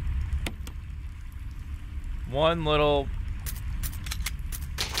 One little...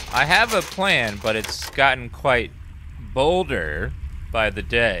 I have a plan, but it's gotten quite bolder by the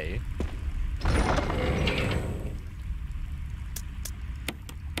day.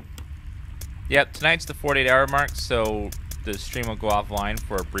 Yep, tonight's the 48-hour mark, so the stream will go offline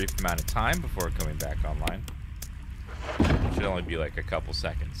for a brief amount of time before coming back online. It should only be like a couple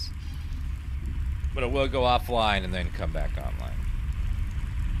seconds. But it will go offline and then come back online.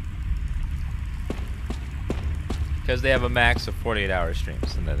 Because they have a max of 48-hour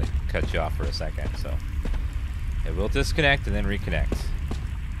streams, and then they cut you off for a second, so it will disconnect and then reconnect.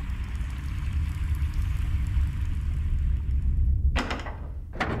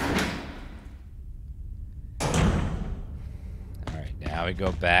 Alright, now we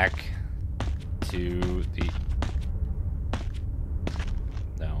go back to the...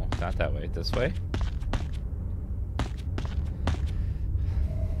 No, not that way, this way.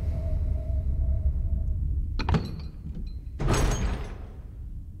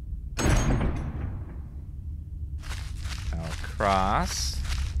 Cross.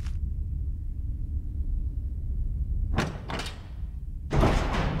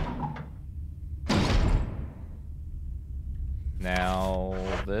 Now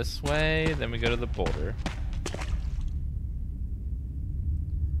this way, then we go to the boulder.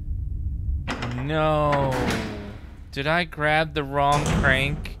 No. Did I grab the wrong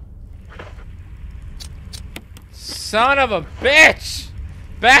crank? Son of a bitch!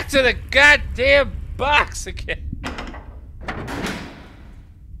 Back to the goddamn box again.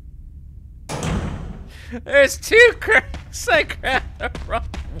 There's two cranks. I grabbed the wrong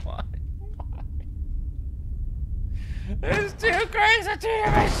one. There's two cranks of two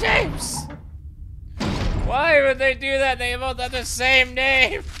different shapes. Why would they do that? They both have the same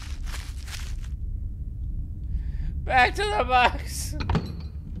name. Back to the box.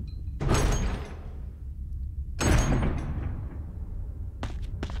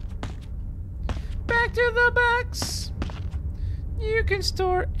 Back to the box. You can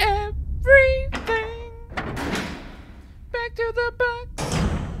store everything. Back to the box.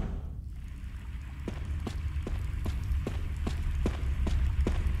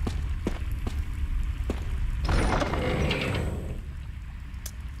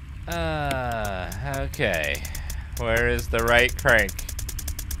 Okay. Where is the right crank?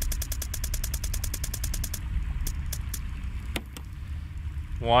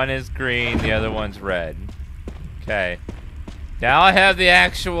 One is green, the other one's red. Okay. Now I have the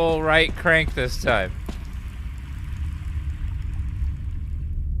actual right crank this time.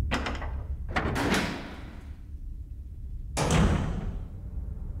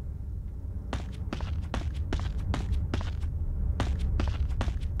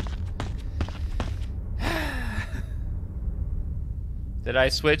 Did I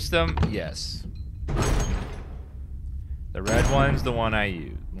switch them? Yes. The red one's the one I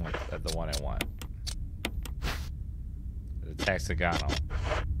use. The one I want. The hexagonal.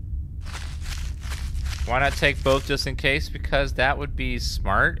 Why not take both just in case? Because that would be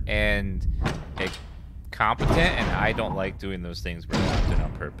smart and competent, and I don't like doing those things very often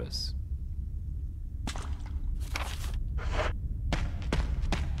on purpose.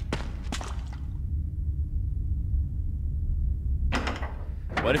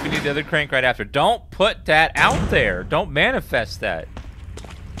 What if you need the other crank right after? Don't put that out there. Don't manifest that.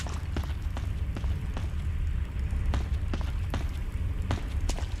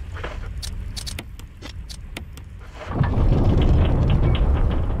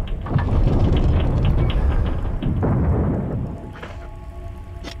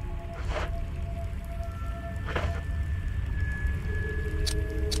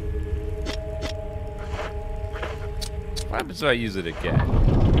 What happens if I use it again?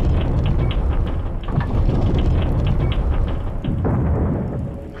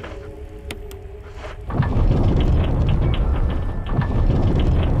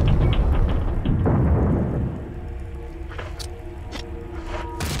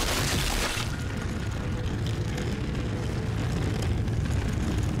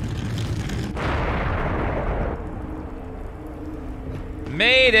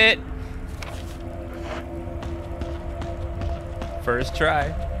 Made it! First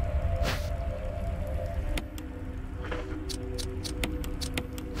try.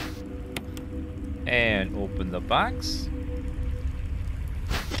 And open the box.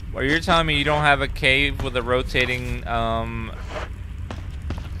 Well, you're telling me you don't have a cave with a rotating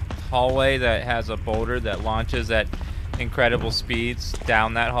hallway that has a boulder that launches at incredible speeds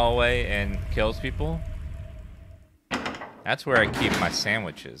down that hallway and kills people? That's where I keep my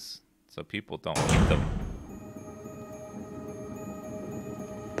sandwiches, so people don't eat them.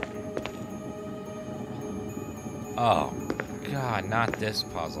 Oh, God, not this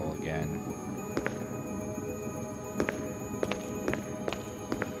puzzle again.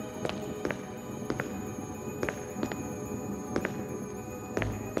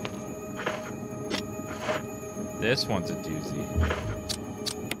 This one's a doozy.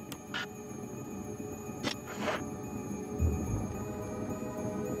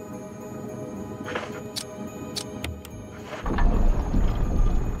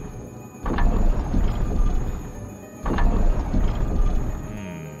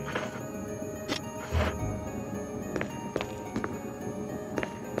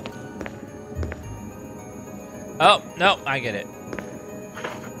 Oh, no, I get it.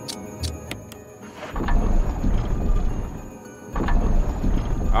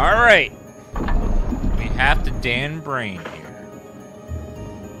 All right. We have to Dan Brain here.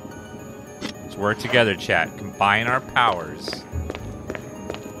 Let's work together, chat. Combine our powers.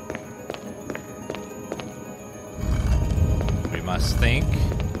 We must think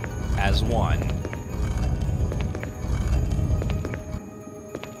as one.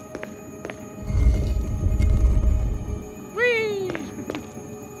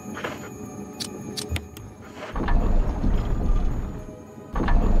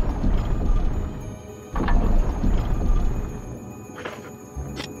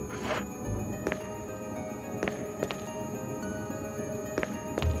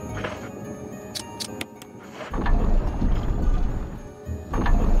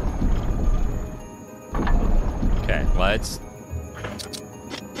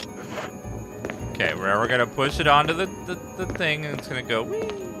 Okay, we're gonna push it onto the thing, and it's gonna go whee.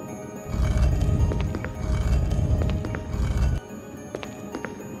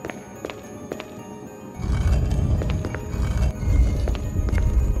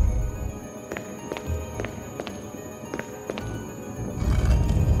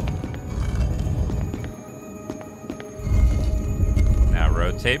 Now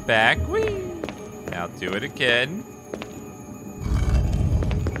rotate back, whee. Now do it again.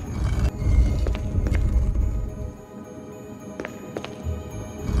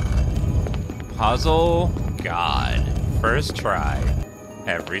 Puzzle God. First try.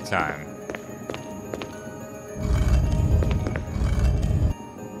 Every time.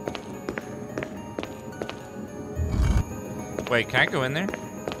 Wait, can I go in there?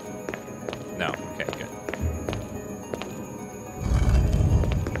 No. Okay, good.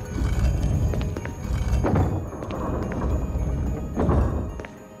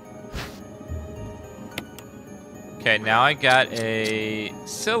 Okay, now I got a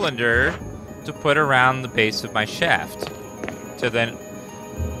cylinder to put around the base of my shaft to then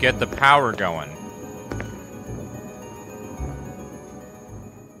get the power going.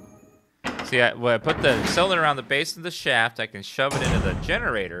 See, when I put the cylinder around the base of the shaft, I can shove it into the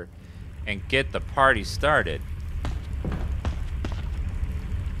generator and get the party started.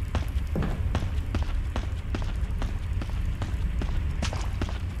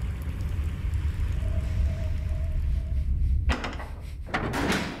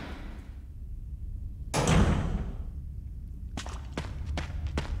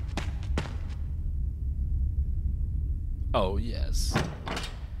 Oh, yes.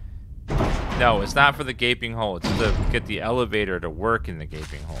 No, it's not for the gaping hole. It's to get the elevator to work in the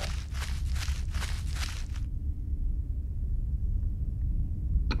gaping hole.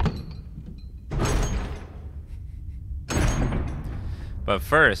 But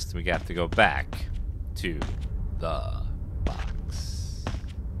first, we got to go back to the box.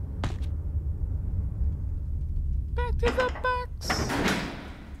 Back to the box.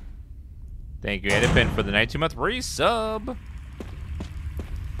 Thank you, Edipin, for the 19-month resub.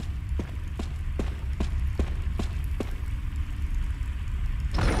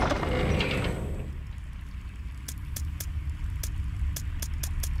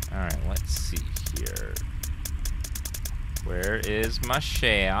 Alright, let's see here. Where is my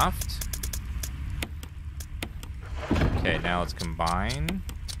shaft? Okay, now let's combine.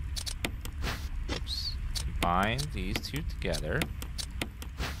 Oops. Combine these two together.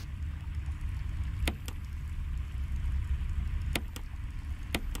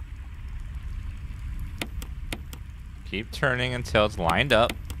 Keep turning until it's lined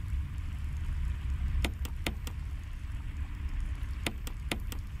up.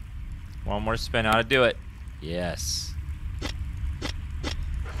 One more spin, how to do it. Yes.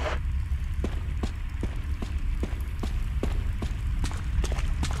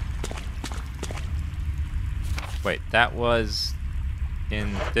 Wait, that was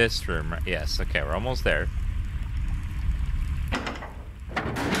in this room, right? Yes, okay, we're almost there.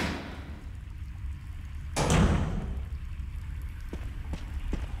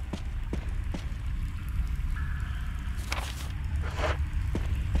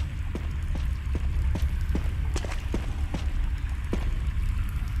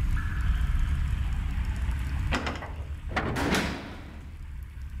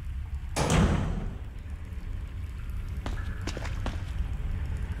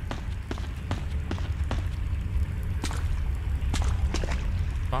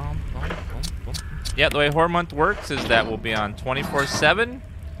 Yeah, the way Horror Month works is that we'll be on 24/7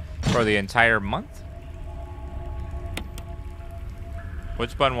 for the entire month.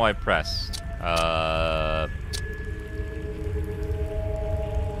 Which button will I press?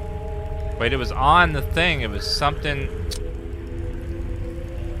 Wait, it was on the thing. It was something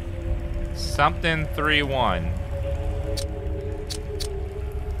 3-1.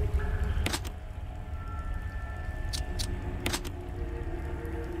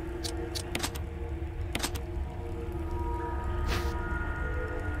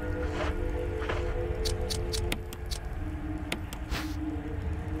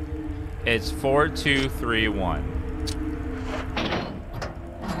 It's 4-2-3-1.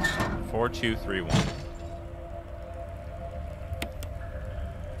 4-2-3-1.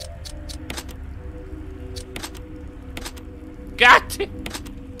 God damn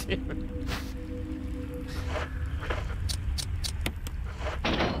it.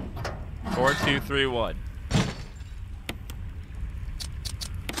 4-2-3-1.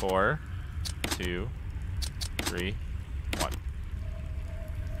 4, 2, 3, 1.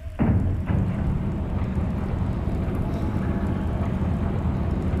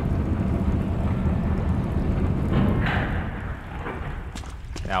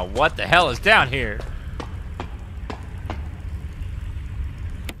 Now, what the hell is down here?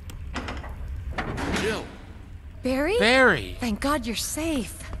 Jill! Barry? Barry! Thank God you're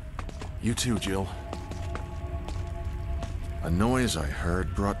safe. You too, Jill. A noise I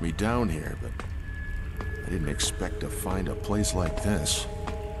heard brought me down here, but I didn't expect to find a place like this.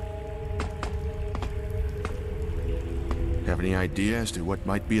 Have any idea as to what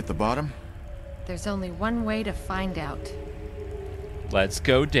might be at the bottom? There's only one way to find out. Let's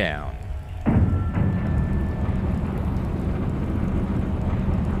go down.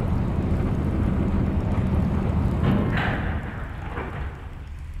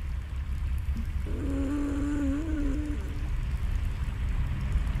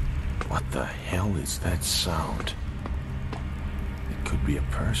 What the hell is that sound? It could be a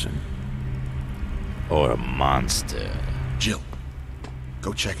person. Or a monster. Jill,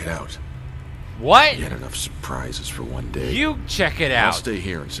 go check it out. What? You had enough surprises for one day. You check it I'll out. stay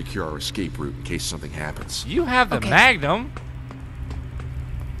here and secure our escape route in case something happens. You have the Okay. Magnum.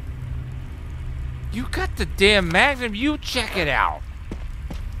 You got the damn Magnum. You check it out.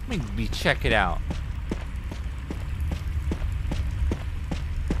 Let me check it out.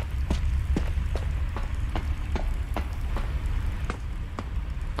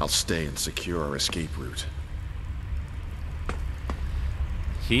 I'll stay and secure our escape route.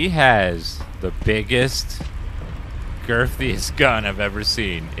 He has the biggest, girthiest gun I've ever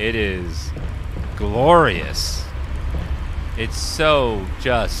seen. It is glorious. It's so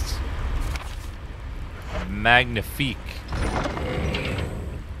just magnifique.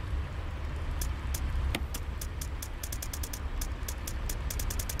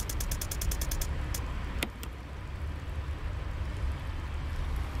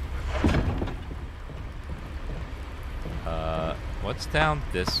 What's down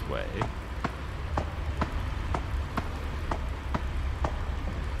this way?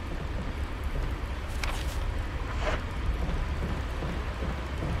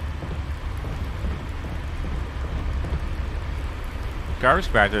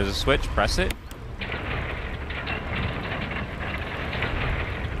 Garbage bag, there's a switch, press it.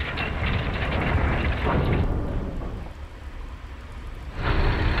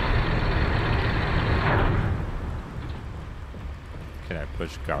 Can I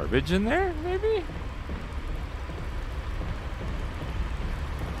push garbage in there, maybe?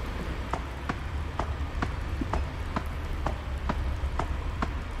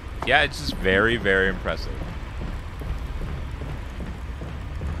 Yeah, it's just very, very impressive.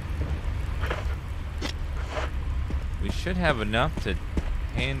 We should have enough to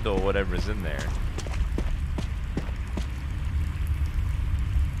handle whatever's in there.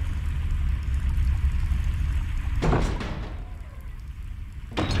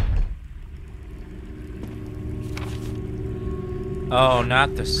 Oh,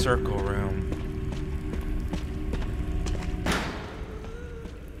 not the circle room.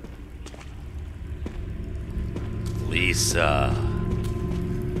 Lisa.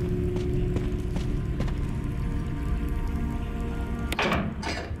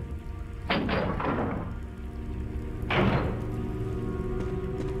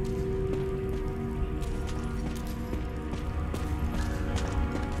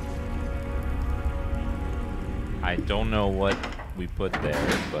 I don't know what we put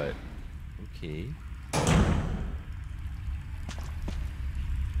there, but okay.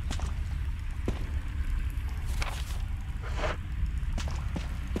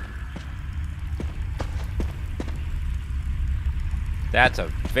 That's a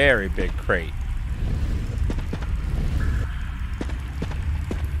very big crate.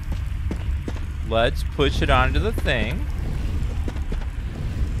 Let's push it onto the thing.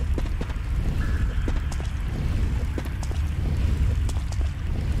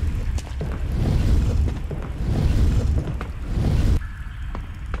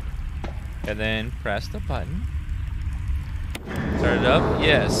 And then press the button. Start it up.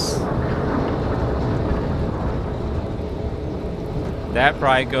 Yes. That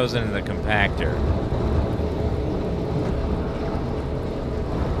probably goes into the compactor.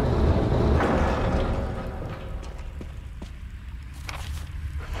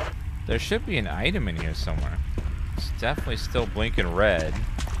 There should be an item in here somewhere. It's definitely still blinking red.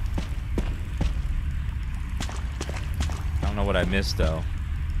 I don't know what I missed though.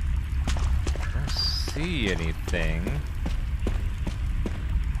 I don't see anything.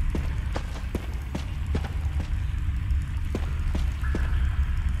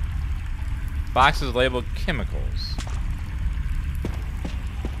 Boxes labeled chemicals.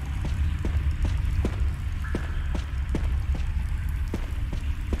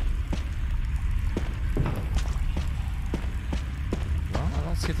 Well, I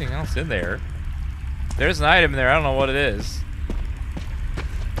don't see anything else in there. There's an item in there. I don't know what it is.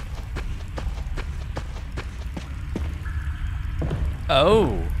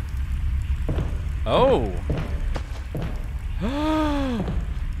 Oh. Oh.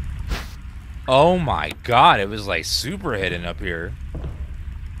 Oh my god, it was like super hidden up here.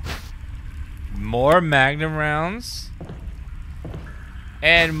 More Magnum rounds.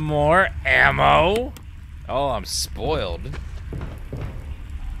 And more ammo. Oh, I'm spoiled.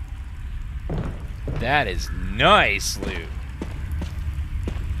 That is nice loot.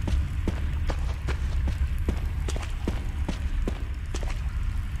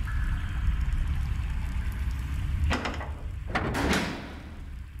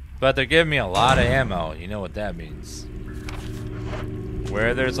 But they're giving me a lot of ammo. You know what that means.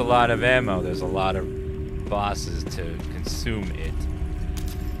 Where there's a lot of ammo, there's a lot of bosses to consume it.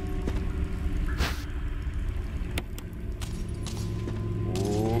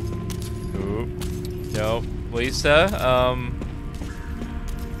 Ooh. Ooh. No. Lisa,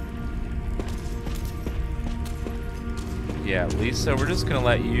 Yeah, Lisa, we're just gonna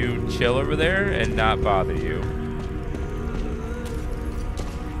let you chill over there and not bother you.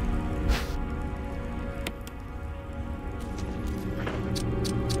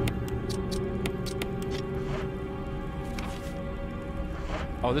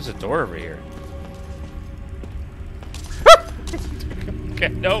 Oh, there's a door over here. Okay,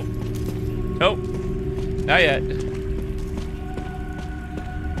 nope. Nope. Not yet.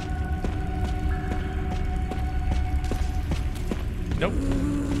 Nope.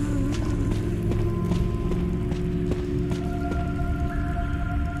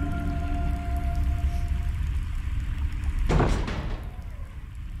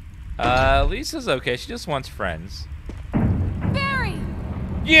 Lisa's okay. She just wants friends. Barry!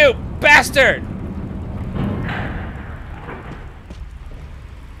 You bastard!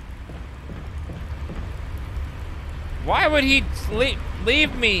 Why would he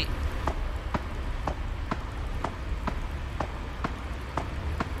leave me?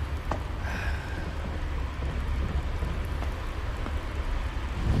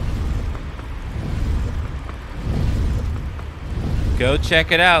 Go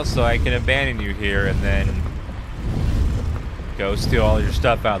check it out so I can abandon you here and then go steal all your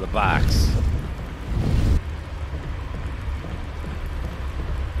stuff out of the box.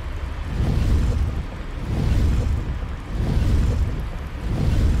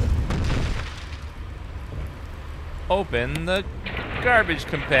 Open the garbage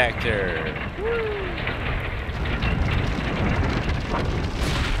compactor. Woo.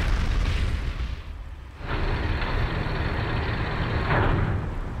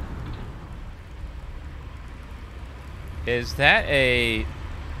 Is that a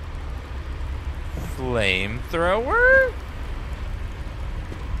flamethrower?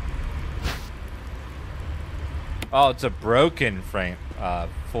 Oh, it's a broken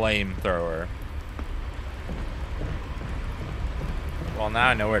flamethrower. Well, now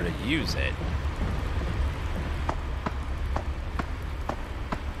I know where to use it.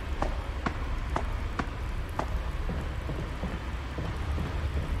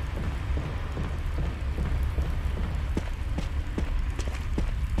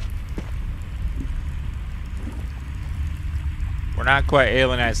 We're not quite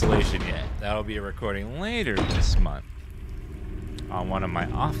Alien Isolation yet. That'll be a recording later this month on one of my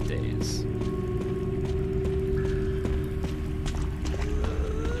off days.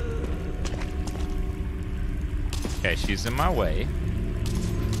 Okay, she's in my way.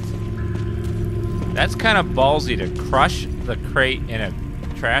 That's kind of ballsy to crush the crate in a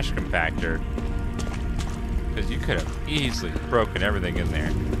trash compactor, because you could have easily broken everything in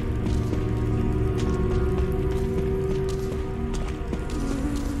there.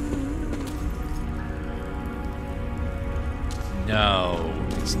 No,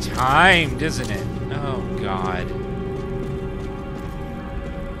 it's timed, isn't it? Oh, God.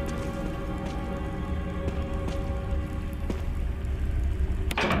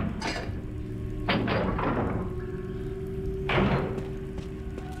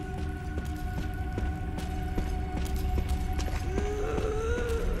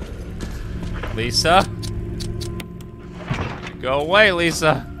 Lisa? Go away,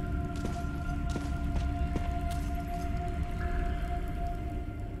 Lisa.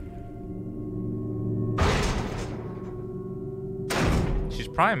 She's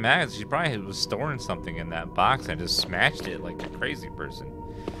probably mad. She probably was storing something in that box and just smashed it like a crazy person.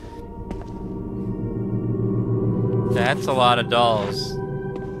 That's a lot of dolls.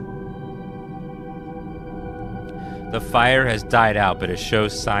 The fire has died out, but it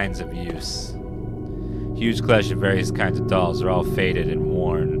shows signs of use. Huge collection of various kinds of dolls are all faded and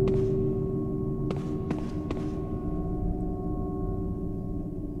worn.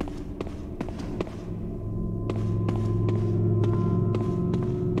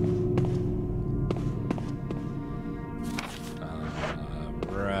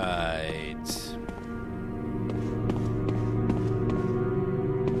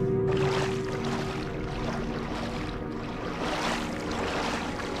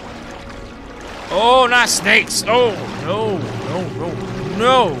 Oh, not snakes! Oh, no, no, no,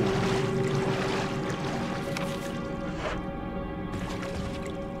 no!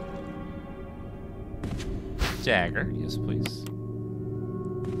 Jagger, yes, please.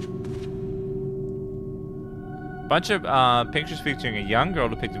 Bunch of pictures featuring a young girl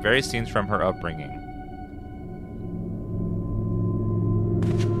depicting various scenes from her upbringing.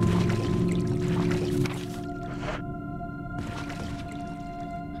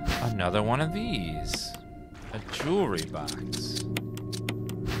 Another one of these. A jewelry box.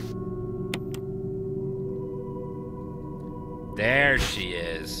 There she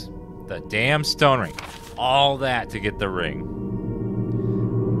is. The damn stone ring. all that to get the ring.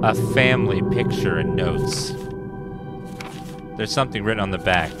 A family picture and notes. There's something written on the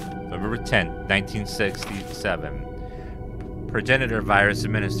back. November 10th, 1967. Progenitor virus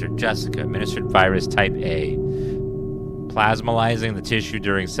administered. Jessica, administered virus type A. Plasmalizing the tissue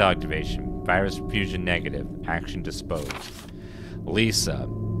during cell activation. Virus fusion negative. Action disposed. Lisa,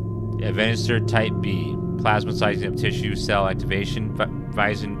 administered type B. Plasmalizing of tissue cell activation.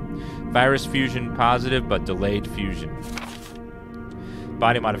 Virus fusion positive but delayed fusion.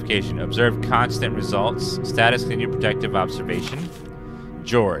 Body modification. Observed constant results. Status continued protective observation.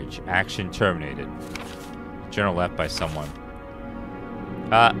 George, action terminated. Journal left by someone.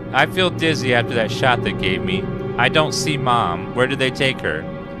 I feel dizzy after that shot they gave me. I don't see Mom. Where did they take her?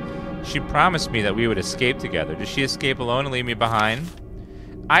 She promised me that we would escape together. Did she escape alone and leave me behind?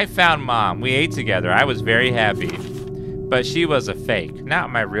 I found Mom. We ate together. I was very happy. But she was a fake.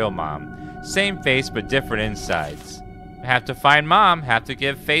 Not my real mom. Same face but different insides. Have to find Mom. Have to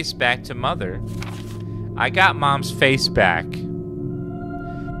give face back to Mother. I got Mom's face back.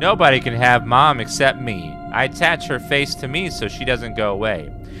 Nobody can have Mom except me. I attach her face to me so she doesn't go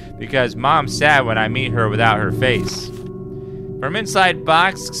away. Because Mom's sad when I meet her without her face. From inside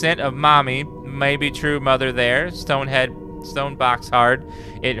box, scent of Mommy. May be true, Mother there. Stone box hard.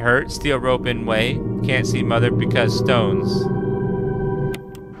 It hurt. Steel rope in way. Can't see Mother because stones.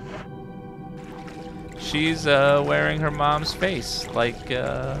 She's wearing her mom's face. Like, you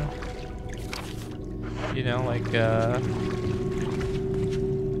know, like Dan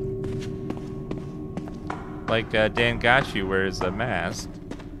Gachi wears a mask.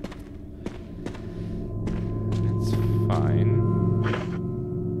 It's fine.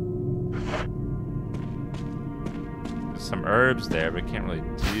 There's some herbs there, but can't really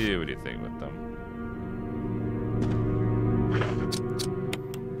do anything with them.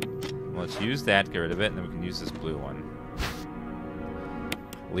 Let's use that, get rid of it, and then we can use this blue one.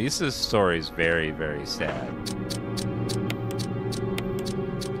 Lisa's story is very, very sad.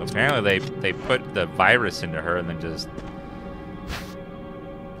 So apparently they put the virus into her and then just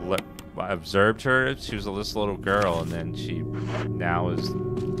observed her. She was this little girl, and then she now has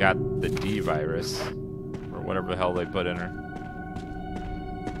got the D virus, or whatever the hell they put in her.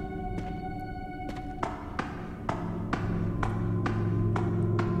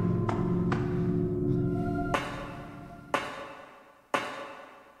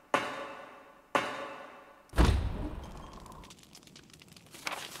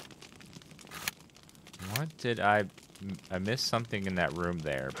 What did I missed something in that room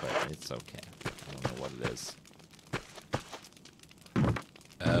there, but it's okay. I don't know what it is.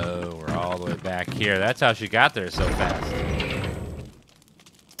 Oh, we're all the way back here. That's how she got there so fast.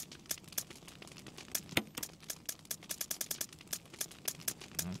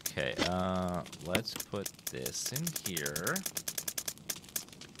 Okay, let's put this in here.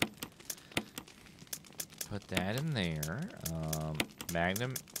 Put that in there.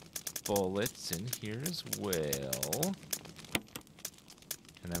 Magnum bullets in here as well.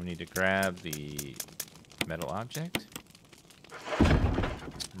 And then we need to grab the metal object.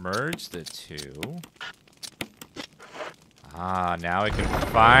 Merge the two. Ah, now we can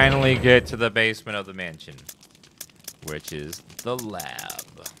finally get to the basement of the mansion, which is the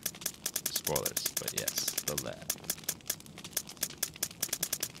lab. Spoilers, but yes, the lab.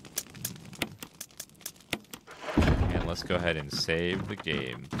 And let's go ahead and save the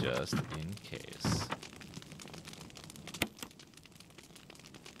game just in case.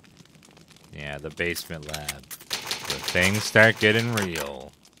 Yeah, the basement lab. The things start getting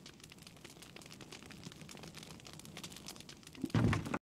real.